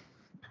FBI.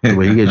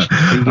 He gets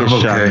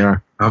shot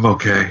there. I'm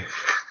okay.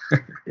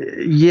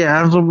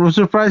 Yeah, I'm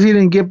surprised he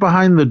didn't get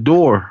behind the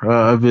door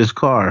of his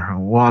car.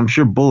 Well, I'm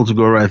sure bullets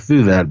go right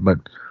through that, but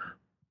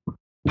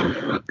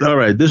all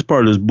right, this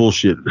part is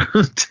bullshit.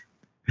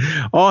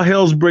 All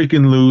hell's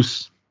breaking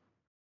loose.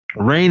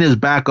 Rain is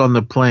back on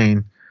the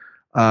plane.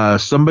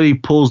 Somebody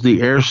pulls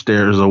the air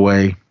stairs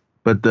away,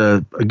 but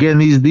again,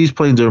 these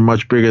planes are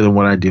much bigger than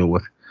what I deal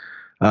with.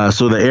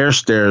 So the air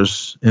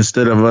stairs,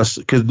 instead of us,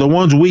 because the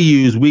ones we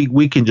use,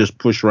 we can just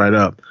push right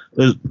up.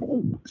 There's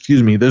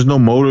no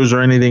motors or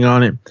anything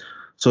on it.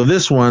 So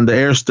this one, the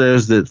air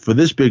stairs that for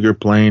this bigger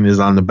plane is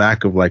on the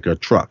back of like a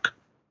truck.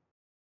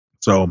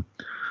 So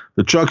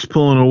the truck's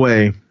pulling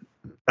away.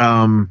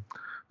 The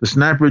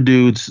sniper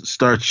dudes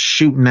start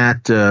shooting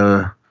at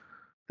the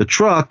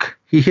truck.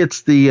 He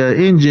hits the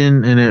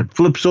engine and it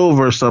flips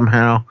over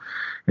somehow,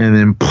 and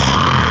then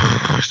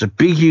it's a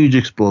big, huge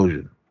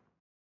explosion.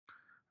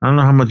 I don't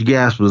know how much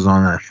gas was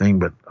on that thing,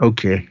 but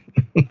okay.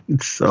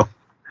 So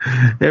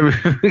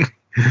everybody,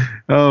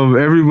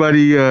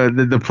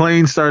 the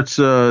plane starts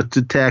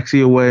to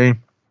taxi away.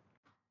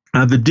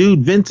 The dude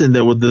Vincent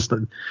that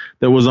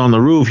was on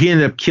the roof, he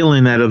ended up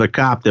killing that other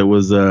cop that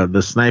was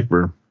the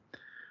sniper.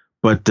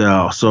 But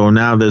so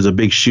now there's a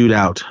big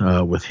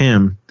shootout with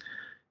him.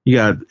 You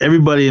got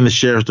everybody in the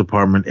sheriff's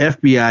department,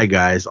 FBI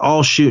guys,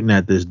 all shooting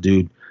at this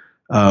dude.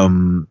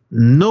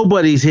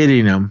 Nobody's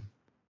hitting him.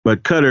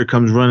 But Cutter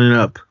comes running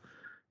up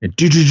and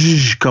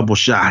couple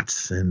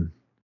shots and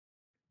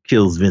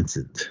kills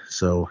Vincent.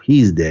 So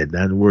he's dead.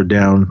 Now we're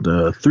down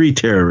to 3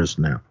 terrorists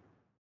now.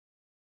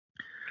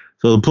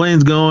 So the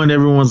plane's going.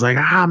 Everyone's like,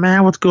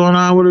 man, what's going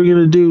on? What are we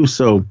gonna do?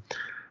 So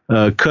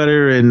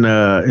Cutter and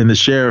the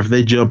sheriff,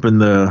 they jump in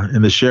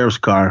the sheriff's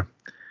car,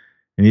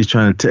 and he's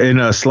trying to.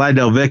 And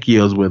Slidell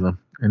Vecchio's with him,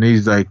 and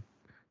he's like,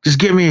 "Just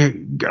get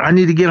me. I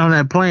need to get on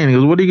that plane." He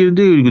goes, "What are you gonna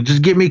do?" He goes,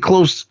 "Just get me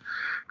close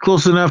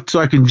enough so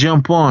I can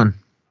jump on."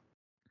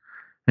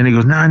 And he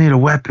goes, "No, I need a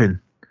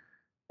weapon."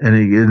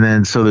 And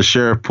then so the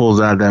sheriff pulls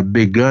out that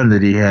big gun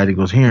that he had. He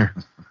goes, "Here,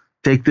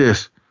 take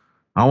this.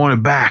 I want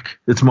it back.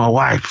 It's my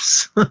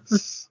wife's."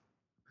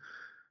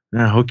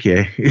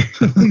 Okay.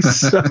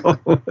 So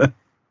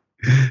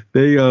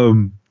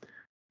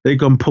they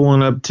come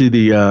pulling up to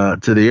the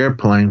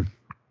airplane,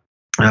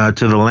 to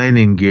the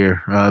landing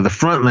gear, the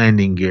front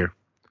landing gear.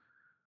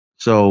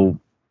 So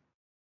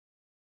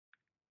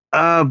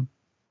all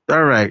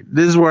right,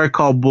 this is where I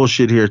call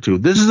bullshit here too.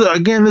 This is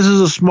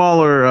a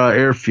smaller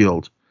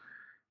airfield,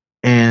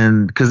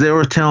 and because they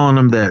were telling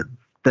them that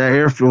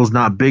airfield is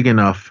not big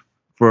enough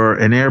for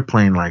an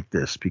airplane like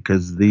this,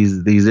 because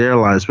these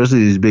airlines, especially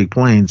these big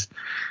planes,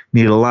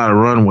 need a lot of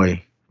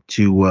runway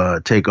to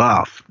take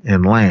off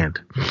and land.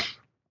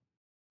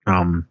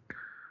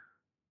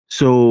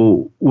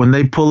 So when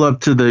they pull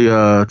up to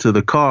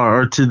the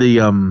car, or to the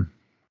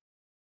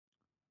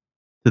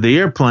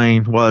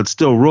airplane while it's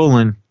still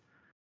rolling,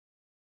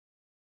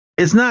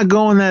 it's not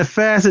going that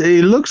fast.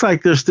 It looks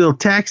like they're still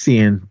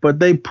taxiing, but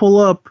they pull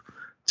up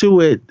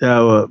to it.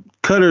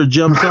 Cutter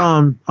jumps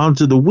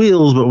onto the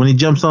wheels, but when he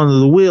jumps onto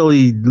the wheel,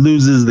 he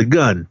loses the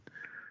gun.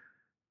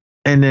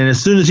 And then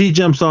as soon as he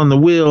jumps on the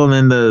wheel, and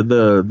then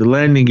the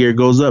landing gear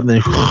goes up,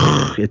 then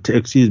and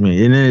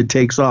then it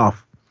takes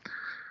off.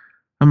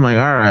 I'm like,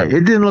 all right.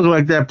 It didn't look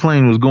like that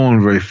plane was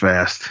going very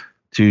fast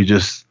to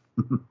just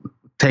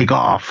take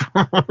off.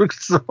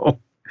 So,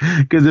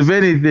 because if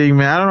anything,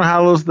 man, I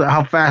don't know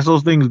how fast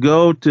those things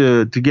go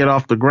to get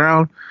off the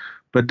ground,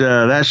 but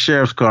that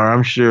sheriff's car,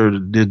 I'm sure,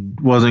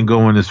 wasn't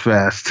going as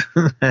fast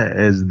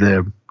as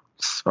them.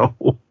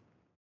 So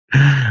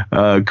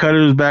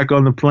Cutter's back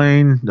on the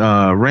plane.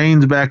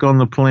 Rain's back on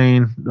the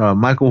plane.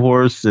 Michael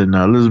Horse and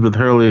Elizabeth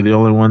Hurley are the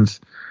only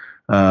ones.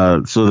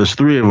 So there's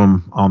 3 of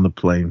them on the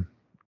plane.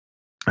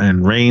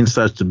 And Rain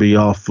starts to be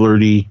all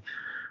flirty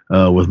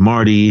with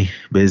Marty,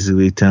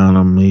 basically telling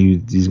him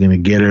he's going to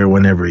get her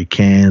whenever he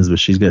can, but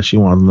she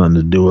wants nothing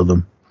to do with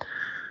him.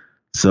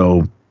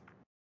 So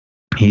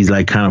he's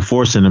like kind of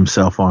forcing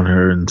himself on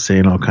her and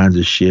saying all kinds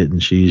of shit,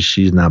 and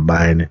she's not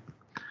buying it.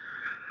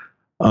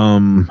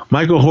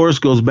 Michael Horse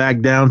goes back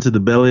down to the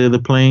belly of the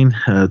plane,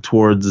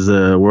 towards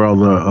where all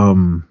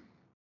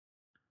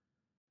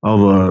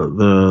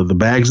the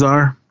bags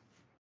are.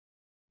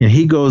 And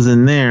he goes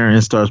in there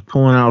and starts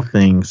pulling out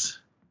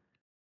things.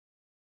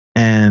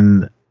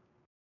 And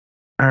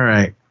all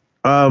right,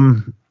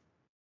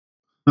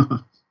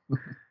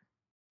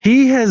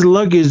 he has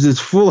luggage that's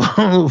full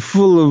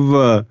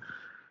of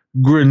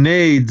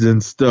grenades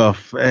and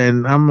stuff.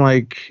 And I'm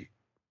like,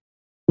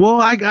 well,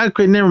 I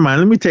could never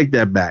mind. Let me take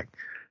that back.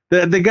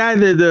 The guy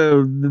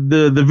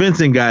the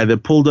Vincent guy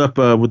that pulled up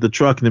with the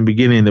truck in the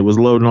beginning that was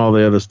loading all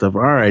the other stuff.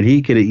 All right,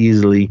 he could have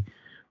easily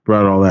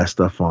brought all that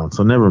stuff on.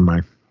 So never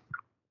mind.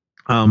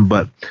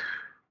 But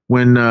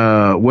when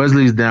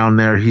Wesley's down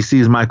there, he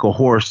sees Michael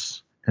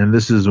Horse, and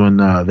this is when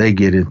they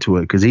get into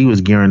it, because he was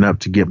gearing up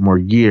to get more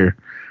gear,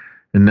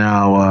 and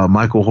now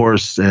Michael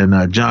Horse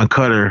and John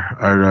Cutter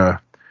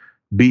are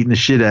beating the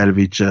shit out of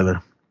each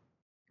other.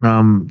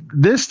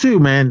 This too,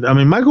 man. I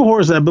mean, Michael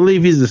Horse, I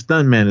believe he's a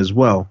stuntman as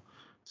well,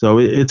 so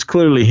it's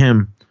clearly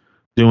him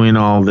doing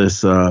all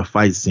this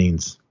fight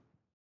scenes.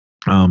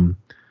 Cutter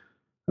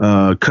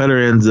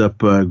ends up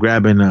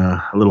grabbing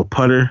a little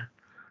putter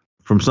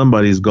from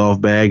somebody's golf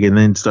bag, and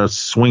then starts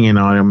swinging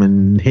on him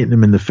and hitting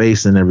him in the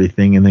face and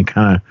everything, and then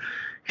kind of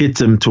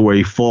hits him to where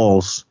he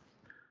falls,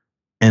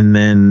 and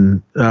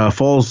then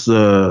falls,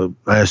 I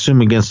assume,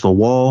 against the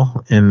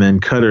wall. And then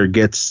Cutter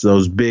gets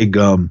those big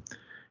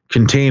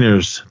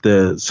containers.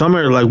 Some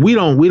are like, we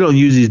don't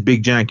use these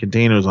big giant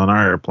containers on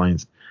our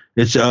airplanes.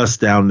 It's us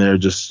down there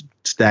just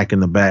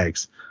stacking the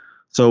bags.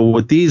 So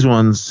with these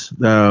ones,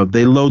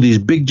 they load these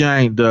big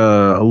giant,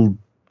 look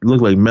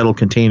like metal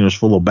containers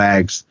full of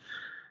bags.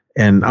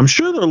 And I'm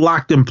sure they're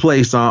locked in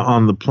place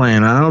on the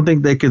plane. I don't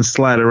think they can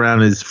slide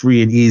around as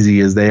free and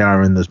easy as they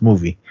are in this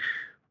movie.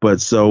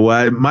 But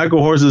so Michael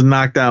Horse is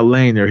knocked out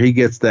laying there. He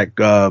gets that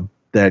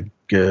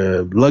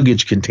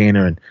luggage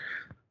container and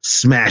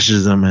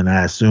smashes him, and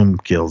I assume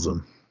kills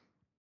him.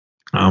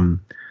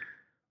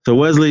 So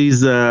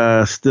Wesley's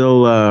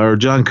still, or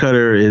John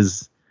Cutter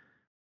is,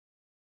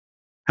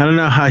 I don't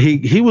know how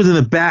he was in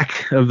the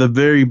back of the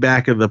very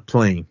back of the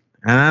plane.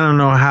 And I don't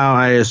know how.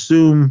 I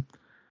assume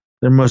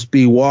there must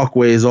be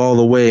walkways all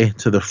the way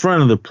to the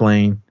front of the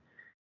plane,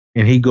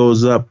 and he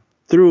goes up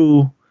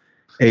through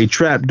a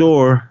trap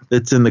door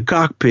that's in the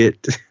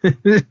cockpit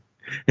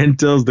and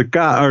tells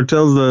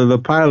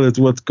the pilots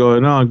what's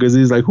going on, because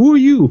he's like, "Who are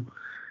you?"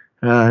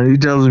 He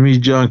tells him he's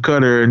John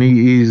Cutter and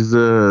he's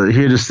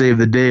here to save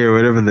the day or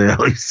whatever the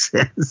hell he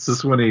says. Is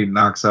this when he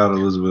knocks out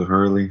Elizabeth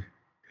Hurley?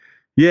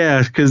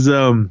 Yeah, because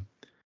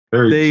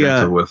very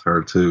gentle with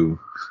her too.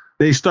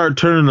 They start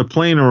turning the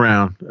plane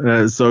around,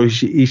 so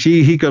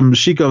she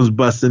comes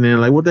busting in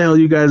like, "What the hell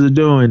you guys are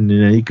doing?"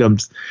 And he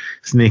comes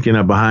sneaking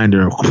up behind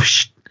her and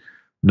whoosh,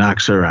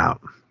 knocks her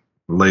out,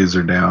 lays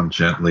her down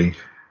gently.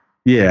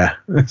 Yeah,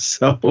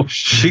 so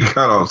she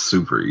got off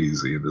super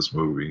easy in this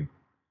movie.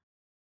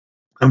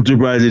 I'm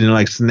surprised he didn't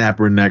like snap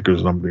her neck or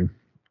something.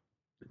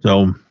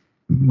 So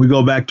we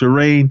go back to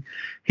Rain.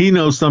 He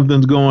knows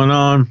something's going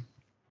on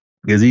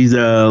because he's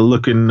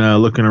looking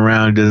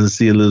around. Doesn't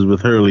see Elizabeth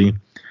Hurley.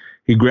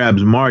 He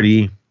grabs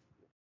Marty,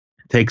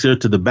 takes her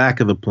to the back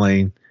of the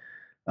plane.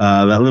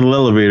 That little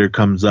elevator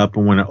comes up,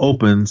 and when it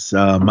opens,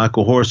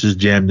 Michael Horse is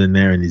jammed in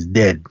there, and he's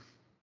dead.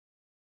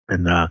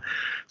 And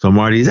so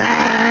Marty's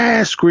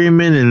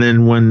screaming, and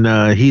then when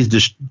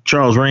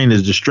Charles Rain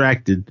is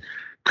distracted,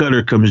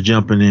 Cutter comes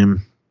jumping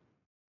in,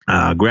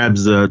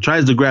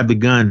 tries to grab the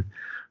gun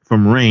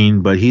from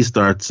Rain, but he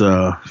starts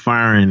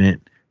firing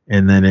it,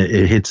 and then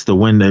it hits the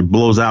window, it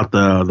blows out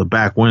the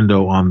back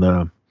window on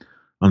the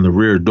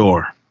rear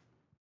door.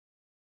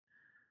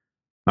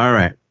 All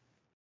right.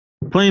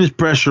 Plane is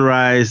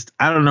pressurized.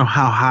 I don't know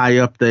how high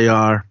up they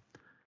are,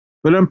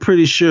 but I'm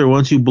pretty sure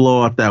once you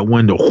blow out that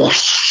window,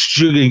 whoosh,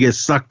 you're going to get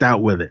sucked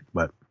out with it.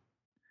 But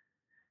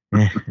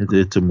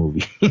it's a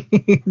movie.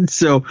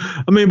 So,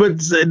 I mean,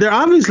 but they're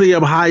obviously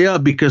up high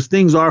up because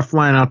things are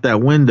flying out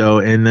that window,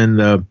 and then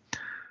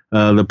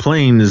the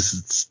plane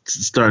is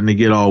starting to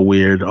get all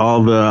weird.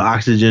 All the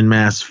oxygen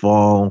masks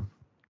fall.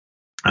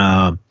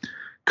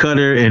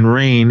 Cutter and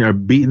Rain are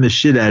beating the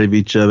shit out of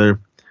each other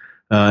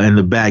in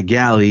the back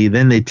galley.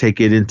 Then they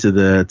take it into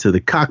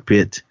the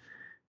cockpit,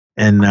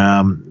 and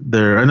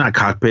they're not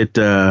cockpit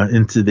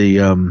into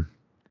the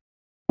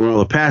where all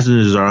the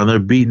passengers are, and they're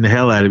beating the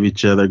hell out of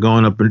each other,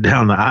 going up and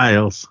down the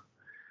aisles.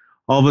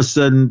 All of a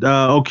sudden,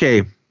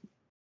 okay.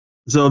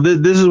 So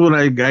this is what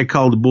I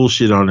called the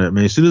bullshit on it,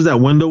 man. As soon as that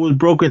window was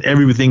broken,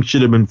 everything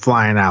should have been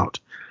flying out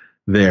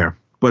there.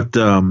 But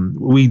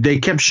they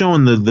kept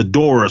showing the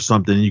door or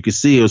something. You could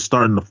see it was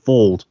starting to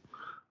fold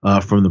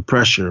from the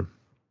pressure.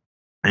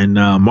 And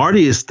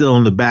Marty is still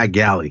in the back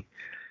galley.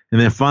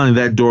 And then finally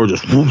that door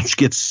just whoosh,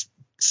 gets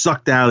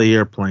sucked out of the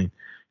airplane.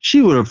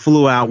 She would have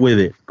flew out with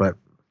it, but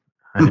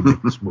I didn't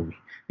make this movie.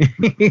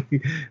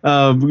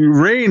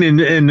 Rain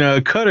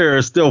and Cutter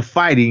are still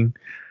fighting.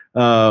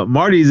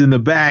 Marty's in the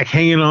back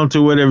hanging on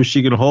to whatever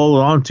she can hold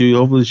on to.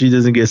 Hopefully she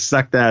doesn't get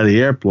sucked out of the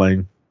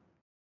airplane.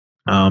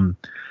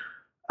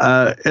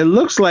 It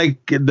looks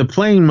like the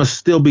plane must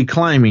still be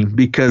climbing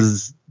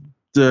because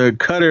the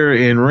Cutter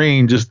and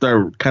Rain just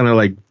start kind of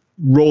like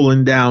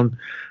rolling down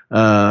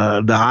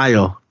the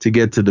aisle to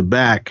get to the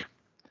back.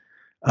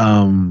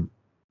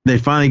 They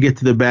finally get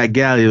to the back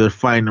galley. They're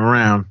fighting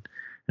around,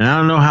 and I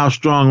don't know how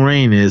strong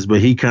Rain is, but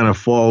he kind of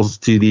falls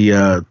to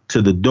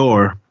the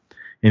door,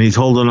 and he's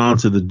holding on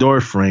to the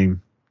door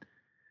frame.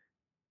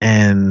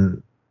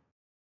 And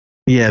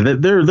yeah,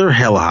 they're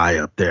hella high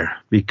up there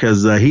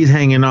because he's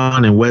hanging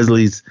on, and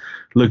Wesley's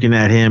looking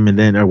at him, and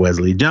then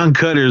John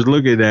Cutter's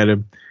looking at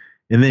him.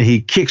 And then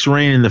he kicks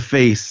Rain in the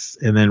face,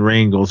 and then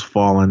Rain goes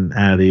falling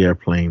out of the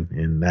airplane,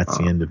 and that's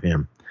the end of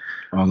him.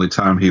 Only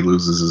time he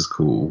loses his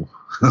cool.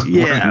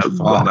 Yeah,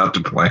 falling out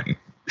the plane.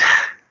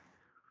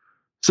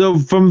 So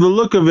from the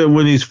look of it,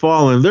 when he's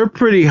falling, they're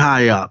pretty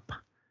high up,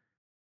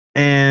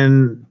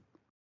 and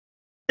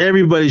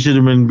everybody should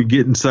have been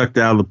getting sucked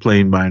out of the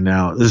plane by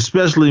now,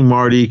 especially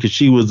Marty, because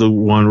she was the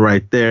one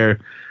right there.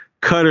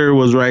 Cutter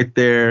was right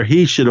there.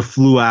 He should have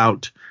flew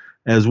out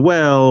as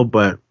well,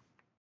 but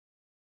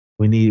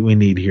we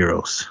need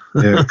heroes.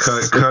 Yeah,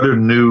 Cutter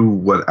knew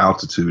what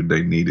altitude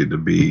they needed to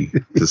be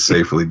to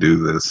safely do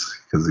this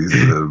because he's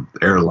the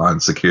airline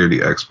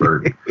security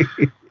expert.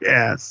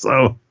 Yeah,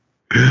 so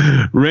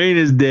Rain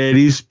is dead.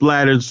 He's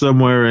splattered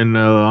somewhere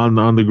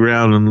on the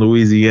ground in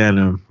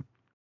Louisiana.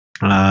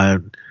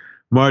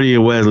 Marty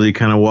and Wesley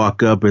kind of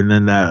walk up, and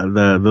then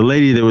the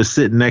lady that was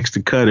sitting next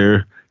to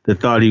Cutter that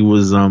thought he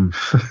was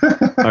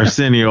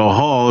Arsenio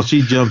Hall,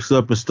 she jumps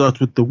up and starts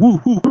with the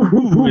woo woo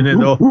woo, and then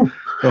the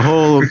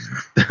whole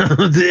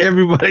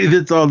everybody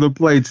that's on the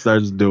plane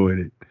starts doing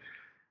it.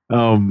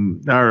 All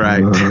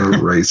right.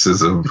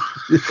 Racism.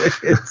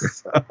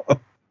 So,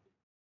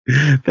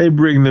 they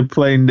bring the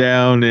plane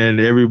down, and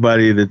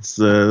everybody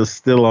that's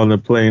still on the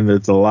plane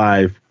that's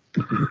alive,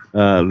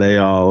 they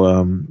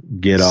all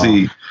get off.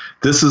 See,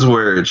 this is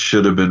where it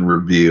should have been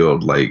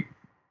revealed, like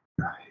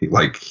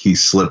he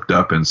slipped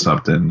up in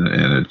something,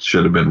 and it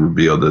should have been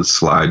revealed that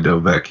Sly Del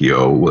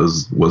Vecchio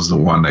was the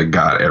one that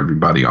got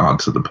everybody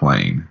onto the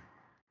plane.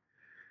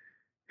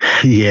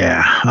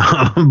 Yeah,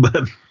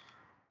 but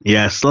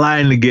yeah, Sly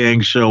and the gang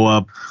show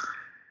up.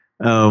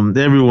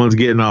 Everyone's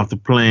getting off the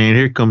plane.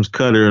 Here comes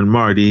Cutter and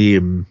Marty,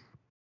 and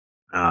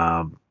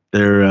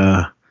they're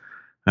I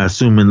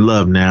assume in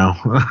love now.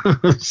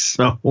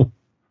 So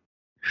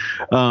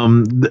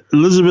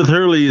Elizabeth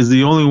Hurley is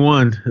the only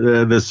one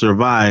that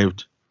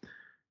survived.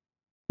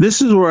 This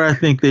is where I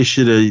think they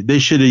should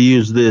have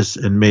used this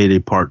and made a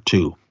part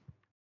 2,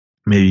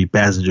 maybe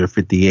Passenger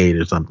 58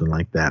 or something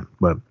like that.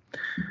 But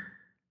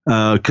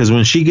because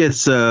when she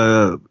gets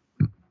the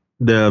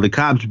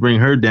cops bring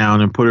her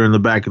down and put her in the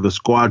back of the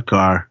squad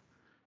car,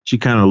 she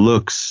kind of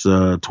looks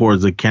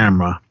towards the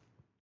camera.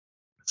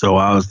 So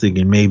I was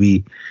thinking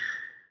maybe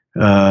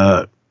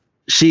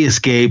she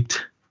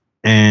escaped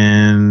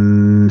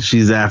and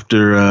she's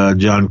after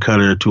John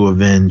Cutter to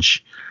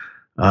avenge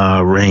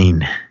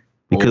Rain.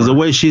 Because the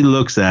way she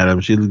looks at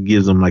him, she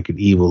gives him like an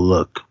evil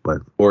look.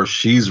 Or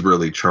she's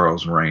really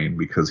Charles Rain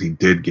because he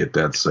did get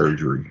that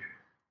surgery.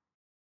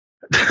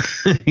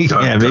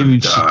 Yeah,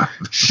 maybe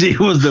she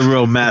was the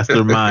real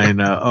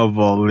mastermind of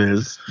all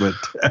this. But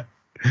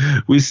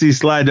we see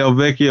Sly Del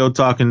Vecchio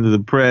talking to the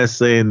press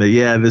saying that,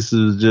 yeah, this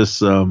is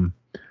just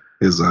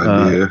his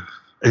idea.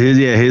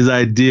 His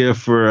idea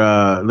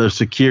for their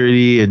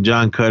security, and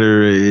John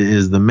Cutter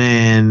is the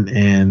man.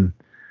 And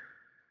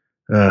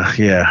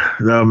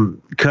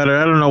Cutter,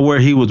 I don't know where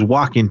he was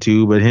walking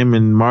to, but him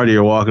and Marty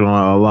are walking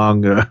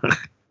along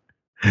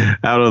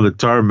out of the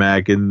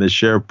tarmac, and the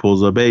sheriff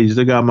pulls up. Hey, you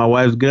still got my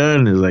wife's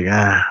gun? He's like,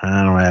 I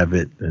don't have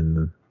it.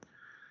 And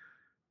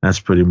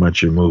that's pretty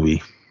much your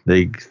movie.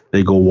 They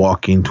go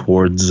walking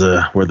towards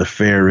where the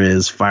fair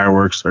is.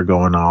 Fireworks are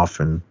going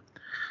off, and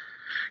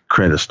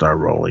credits start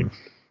rolling.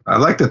 I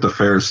like that the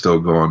fair is still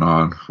going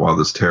on while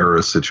this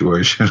terrorist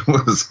situation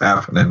was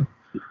happening.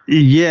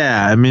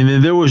 Yeah, I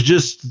mean, there was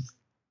just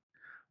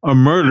a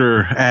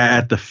murder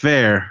at the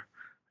fair,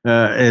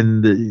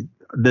 and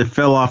that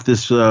fell off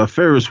this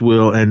Ferris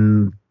wheel,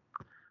 and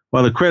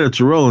while the credits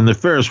are rolling, the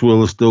Ferris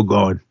wheel is still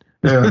going.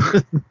 Yeah,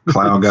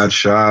 clown got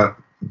shot.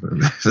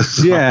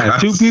 Yeah,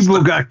 two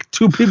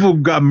people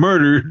got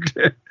murdered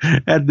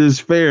at this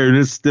fair, and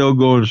it's still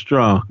going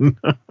strong.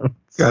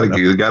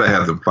 Gotta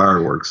have them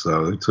fireworks,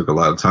 though. They took a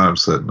lot of time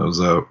setting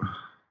those up.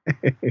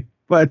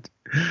 But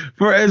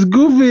for as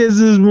goofy as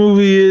this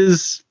movie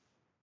is,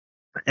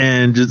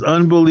 and just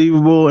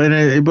unbelievable,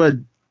 but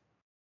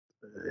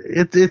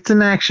it's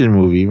an action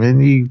movie, man.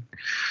 You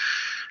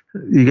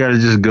got to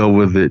just go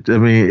with it. I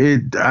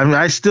mean,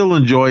 I still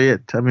enjoy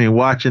it. I mean,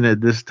 watching it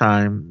this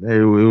time, it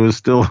was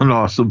still an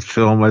awesome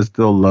film. I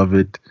still love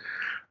it.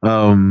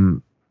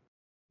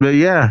 But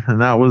yeah,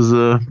 and that was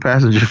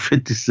Passenger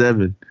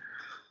 57.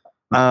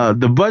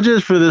 The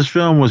budget for this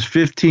film was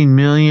 $15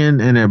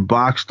 million, and it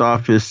boxed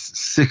office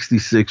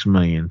 $66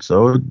 million.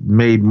 So it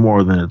made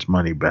more than its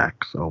money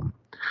back. So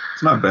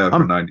it's not bad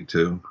for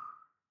 92.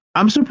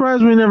 I'm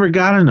surprised we never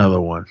got another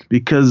one,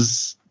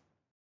 because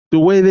the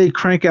way they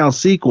crank out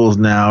sequels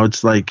now,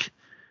 it's like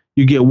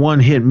you get one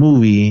hit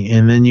movie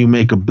and then you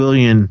make a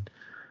billion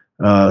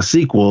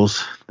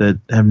sequels that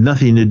have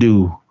nothing to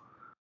do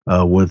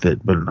with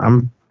it. But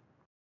I'm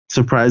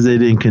surprised they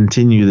didn't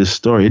continue this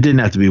story. It didn't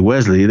have to be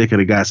Wesley. They could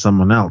have got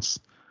someone else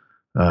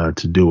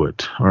to do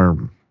it, or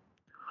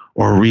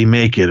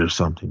remake it or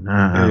something.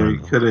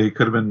 It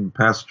could have been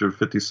Passenger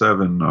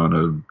 57 on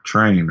a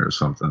train or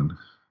something.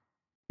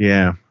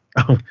 Yeah.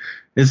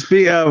 It's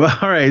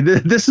all right.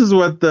 This is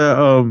what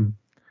the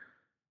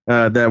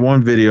that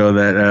one video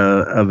that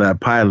of that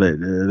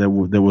pilot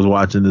that was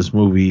watching this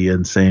movie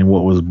and saying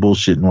what was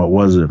bullshit and what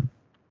wasn't.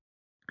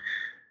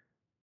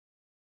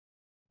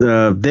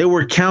 They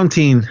were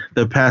counting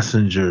the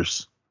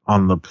passengers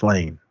on the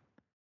plane,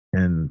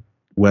 and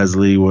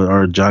Wesley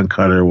or John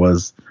Cutter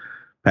was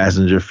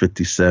passenger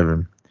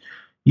 57.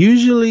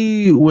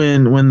 Usually,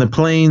 when the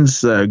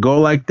planes go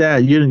like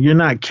that, you're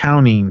not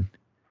counting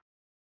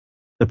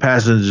the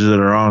passengers that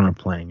are on a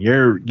plane.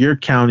 You're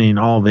counting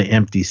all the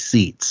empty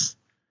seats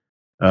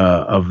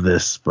of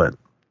this, but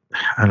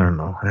I don't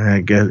know.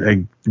 I guess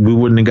we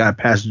wouldn't have got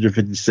passenger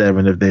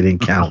 57 if they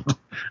didn't count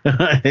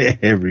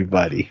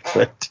everybody.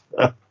 But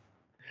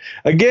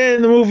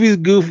again, the movie is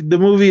goofy. The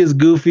movie is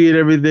goofy and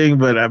everything,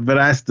 but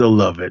I still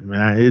love it,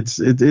 man.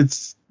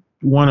 It's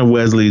one of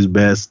Wesley's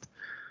best.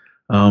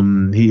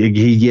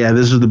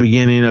 This was the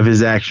beginning of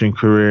his action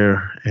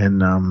career,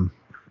 and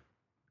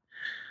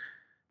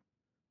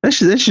They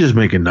should just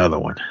make another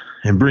one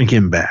and bring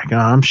him back.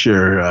 I'm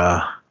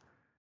sure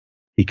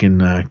he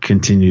can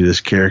continue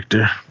this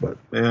character. But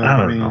yeah,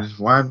 I mean, know.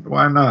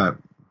 Why not,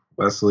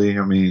 Wesley?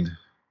 I mean,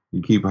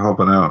 you keep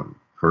helping out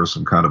for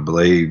some kind of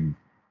Blade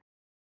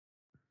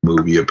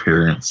movie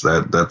appearance.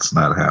 That's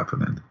not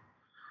happening.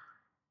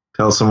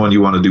 Tell someone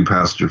you want to do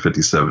Passenger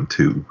 57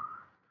 too.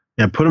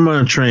 Yeah, put him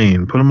on a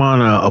train. Put him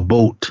on a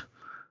boat.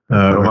 Put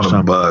him on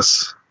a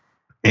bus.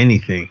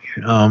 Anything.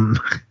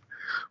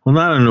 Well,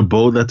 not on a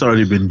boat. That's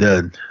already been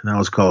done. That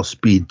was called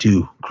Speed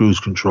 2, Cruise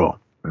Control.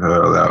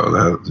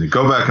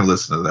 Go back and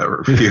listen to that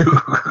review.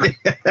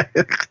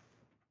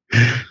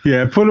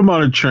 Yeah, put him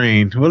on a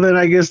train. Well, then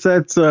I guess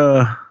that's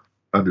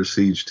Under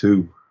Siege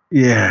 2.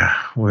 Yeah,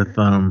 with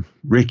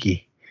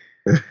Ricky.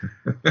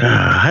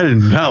 I did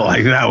not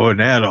like that one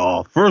at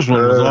all. First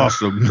one was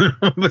awesome,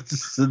 but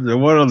the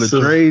one on the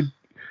train.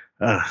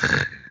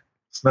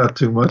 It's not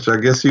too much. I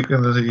guess you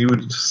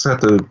would just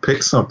have to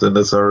pick something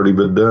that's already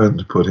been done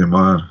to put him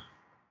on.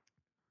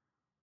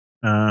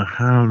 I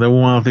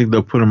don't think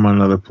they'll put him on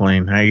another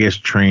plane. I guess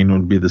train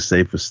would be the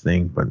safest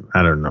thing, but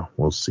I don't know.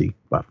 We'll see.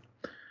 But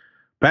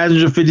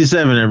Passenger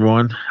 57,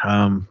 everyone.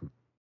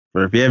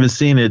 But if you haven't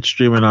seen it,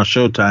 streaming on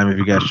Showtime if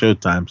you got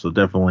Showtime. So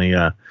definitely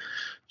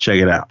check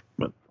it out.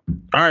 But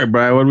all right,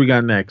 Brian, what do we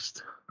got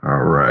next? All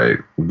right.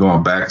 We're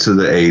going back to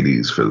the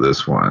 80s for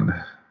this one.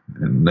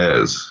 And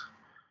Nez,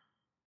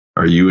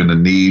 are you in the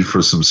need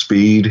for some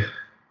speed?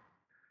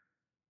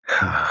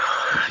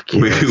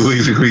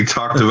 We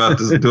talked about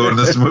doing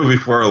this movie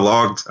for a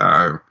long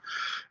time.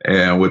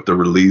 And with the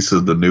release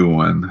of the new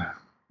one,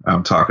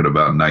 I'm talking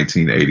about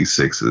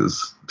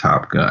 1986's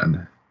Top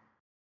Gun.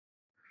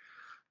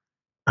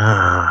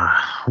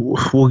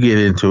 We'll get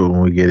into it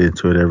when we get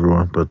into it,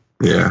 everyone. But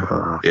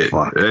yeah,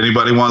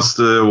 anybody wants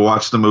to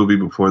watch the movie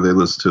before they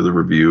listen to the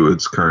review,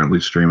 it's currently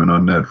streaming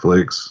on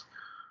Netflix.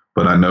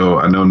 But I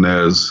know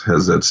Nez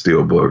has that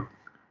steelbook.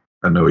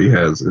 I know he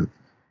has it.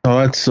 Oh,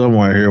 that's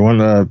somewhere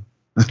here.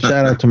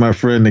 Shout out to my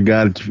friend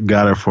that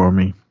got it for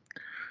me.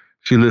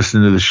 She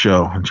listened to the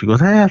show and she goes,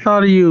 "Hey, I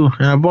thought of you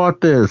and I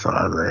bought this."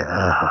 I was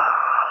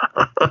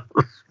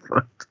like,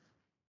 but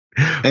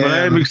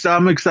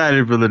I'm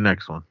excited for the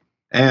next one.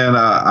 And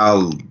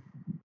I'll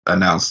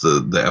announce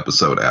the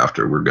episode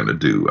after. We're going to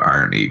do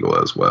Iron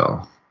Eagle as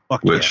well,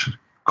 which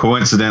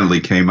coincidentally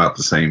came out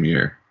the same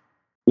year.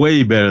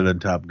 Way better than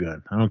Top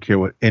Gun. I don't care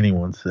what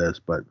anyone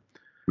says, but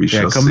we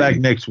shall come see. Back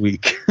next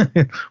week.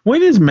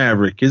 When is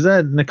Maverick? Is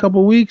that in a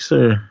couple weeks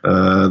or?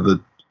 I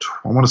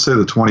want to say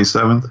the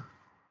 27th.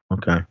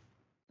 Okay.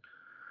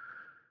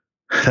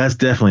 That's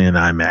definitely an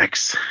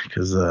IMAX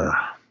because I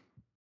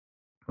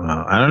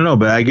don't know,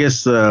 but I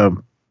guess the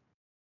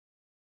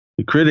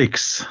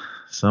critics,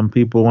 some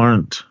people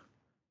aren't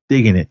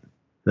digging it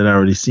that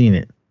already seen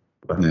it.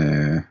 But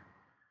yeah.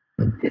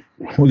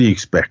 What do you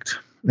expect?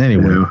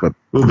 Anyway, yeah, but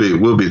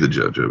we'll be the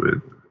judge of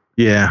it.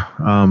 Yeah.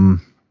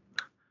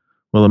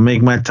 Will it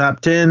make my top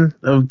 10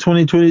 of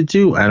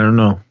 2022? I don't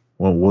know.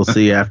 Well, we'll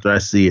see after I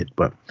see it.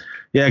 But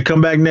yeah,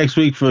 come back next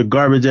week for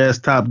garbage ass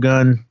Top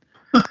Gun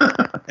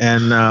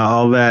and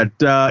all that.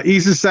 E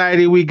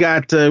Society, we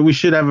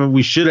should have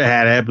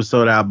had an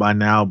episode out by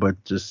now,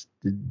 but just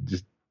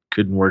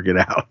couldn't work it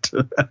out.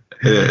 Yeah,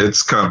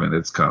 it's coming.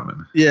 It's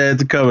coming. Yeah,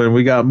 it's coming.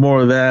 We got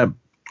more of that.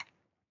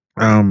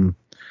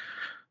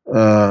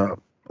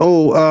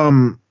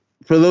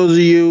 For those of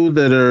you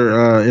that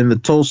are in the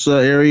Tulsa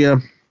area,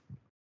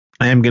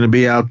 I am going to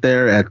be out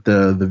there at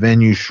the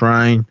venue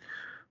Shrine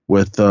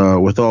with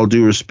All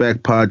Due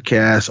Respect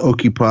podcast,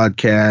 Okie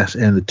podcast,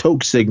 and the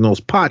Toke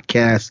Signals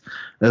podcast,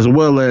 as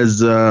well as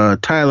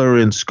Tyler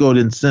and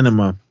Skoden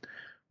Cinema.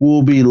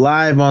 We'll be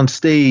live on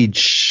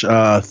stage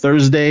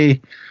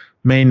Thursday,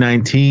 May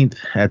 19th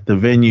at the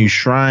venue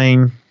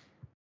Shrine.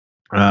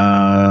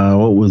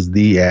 What was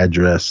the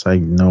address? I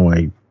know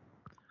I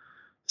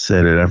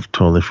said it. I've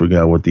totally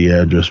forgot what the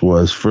address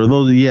was. For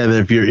those,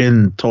 if you're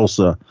in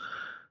Tulsa,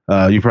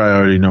 you probably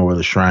already know where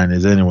the Shrine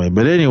is anyway.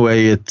 But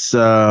anyway, it's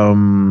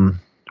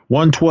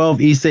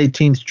 112 East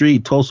 18th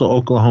Street, Tulsa,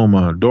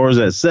 Oklahoma. Doors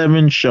at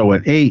 7, show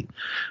at 8.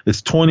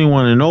 It's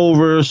 21 and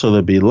over, so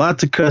there'll be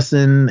lots of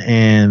cussing,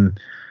 and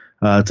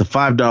it's a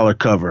 $5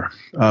 cover.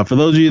 For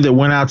those of you that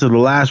went out to the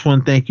last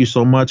one, thank you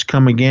so much.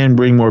 Come again,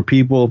 bring more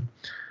people,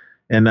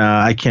 and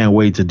I can't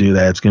wait to do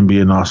that. It's going to be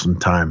an awesome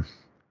time.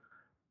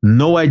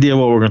 No idea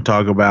what we're going to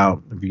talk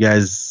about. If you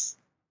guys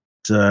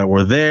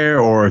were there,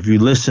 or if you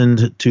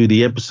listened to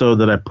the episode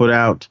that I put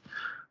out,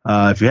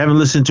 if you haven't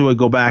listened to it,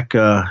 go back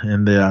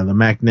in the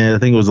Magnet. I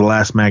think it was the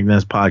last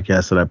Magnez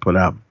podcast that I put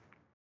out.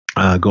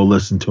 Go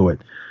listen to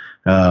it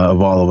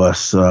of all of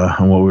us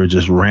and what we were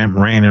just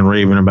ranting and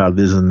raving about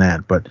this and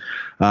that. But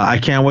I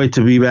can't wait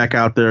to be back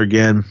out there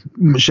again.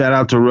 Shout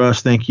out to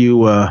Russ. Thank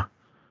you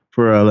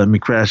for letting me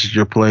crash at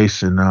your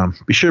place, and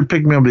be sure to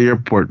pick me up at the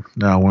airport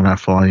when I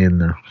fly in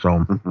there.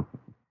 So,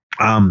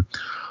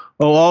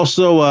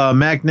 also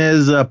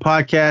Magnez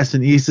podcast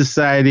and E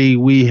Society.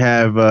 We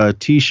have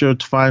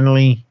T-shirts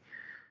finally.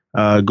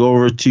 Go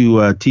over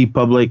to T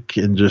Public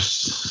and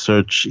just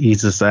search E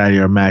Society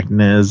or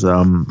Magnez.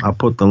 I'll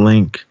put the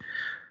link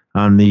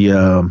on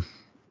the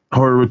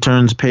Horror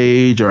Returns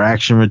page or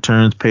Action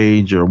Returns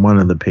page or one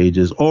of the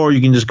pages, or you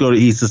can just go to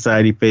E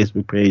Society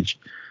Facebook page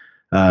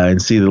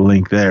and see the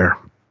link there.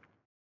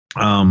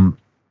 I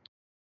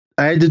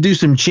had to do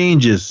some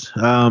changes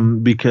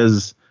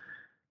because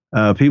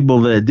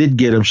people that did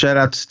get them, shout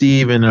out to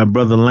Steve and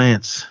Brother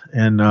Lance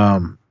and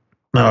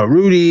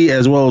Rudy,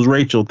 as well as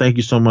Rachel. Thank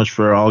you so much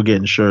for all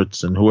getting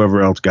shirts and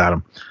whoever else got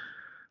them.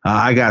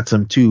 I got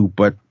some too,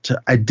 but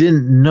I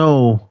didn't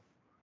know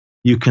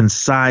you can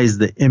size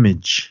the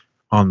image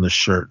on the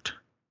shirt.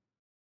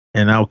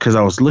 And because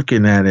I was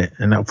looking at it,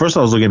 and first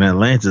I was looking at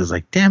Lance's,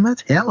 like, damn,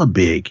 that's hella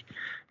big.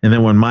 And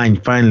then when mine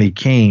finally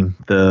came,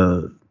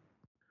 Are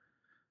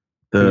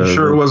you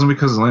sure it wasn't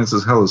because Lance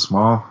is hella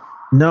small?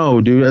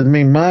 No, dude. I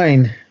mean,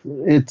 mine,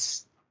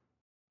 it's,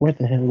 where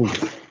the hell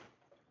is it?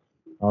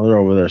 Oh, they're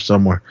over there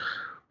somewhere.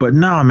 But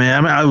no,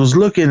 man, I was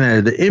looking at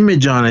it. The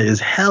image on it is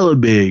hella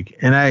big.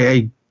 And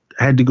I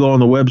had to go on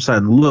the website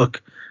and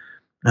look.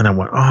 And I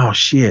went, oh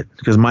shit,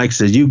 because Mike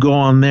says you go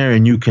on there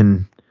and you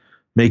can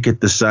make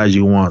it the size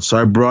you want. So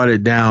I brought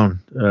it down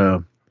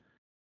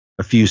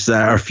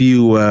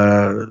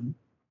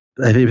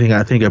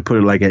I think I put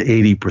it like at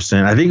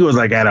 80%. I think it was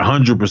like at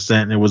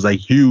 100%, and it was like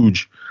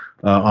huge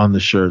on the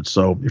shirt.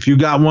 So if you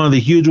got one of the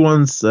huge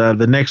ones,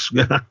 the next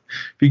if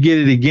you get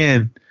it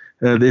again,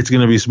 it's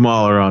gonna be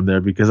smaller on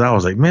there, because I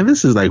was like, man,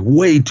 this is like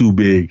way too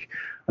big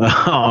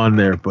on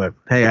there. But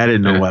hey, I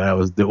didn't know what I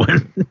was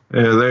doing.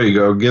 Yeah, there you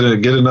go. Get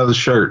another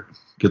shirt.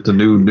 Get the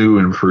new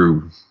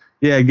improved.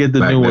 Yeah, get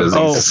the new one.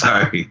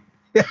 Society.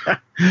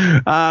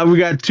 Yeah. We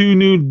got two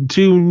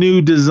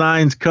new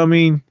designs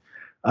coming.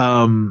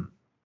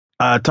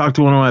 I talked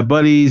to one of my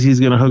buddies.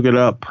 He's gonna hook it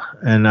up,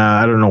 and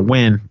I don't know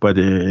when, but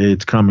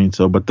it's coming.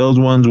 So, but those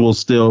ones will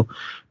still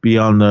be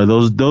on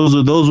those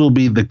will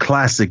be the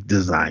classic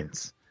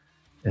designs,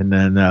 and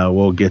then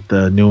we'll get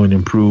the new and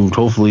improved,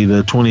 hopefully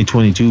the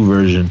 2022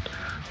 version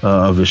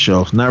of the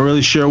show. Not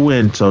really sure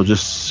when, so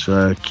just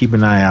keep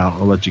an eye out.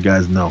 I'll let you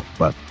guys know.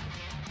 But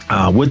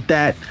with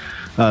that,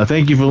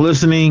 thank you for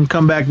listening.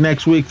 Come back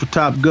next week for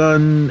Top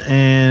Gun,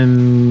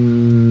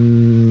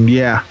 and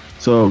yeah.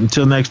 So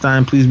until next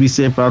time, please be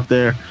safe out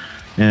there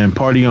and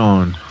party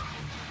on.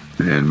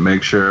 And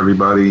make sure,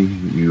 everybody,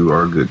 you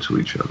are good to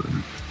each other.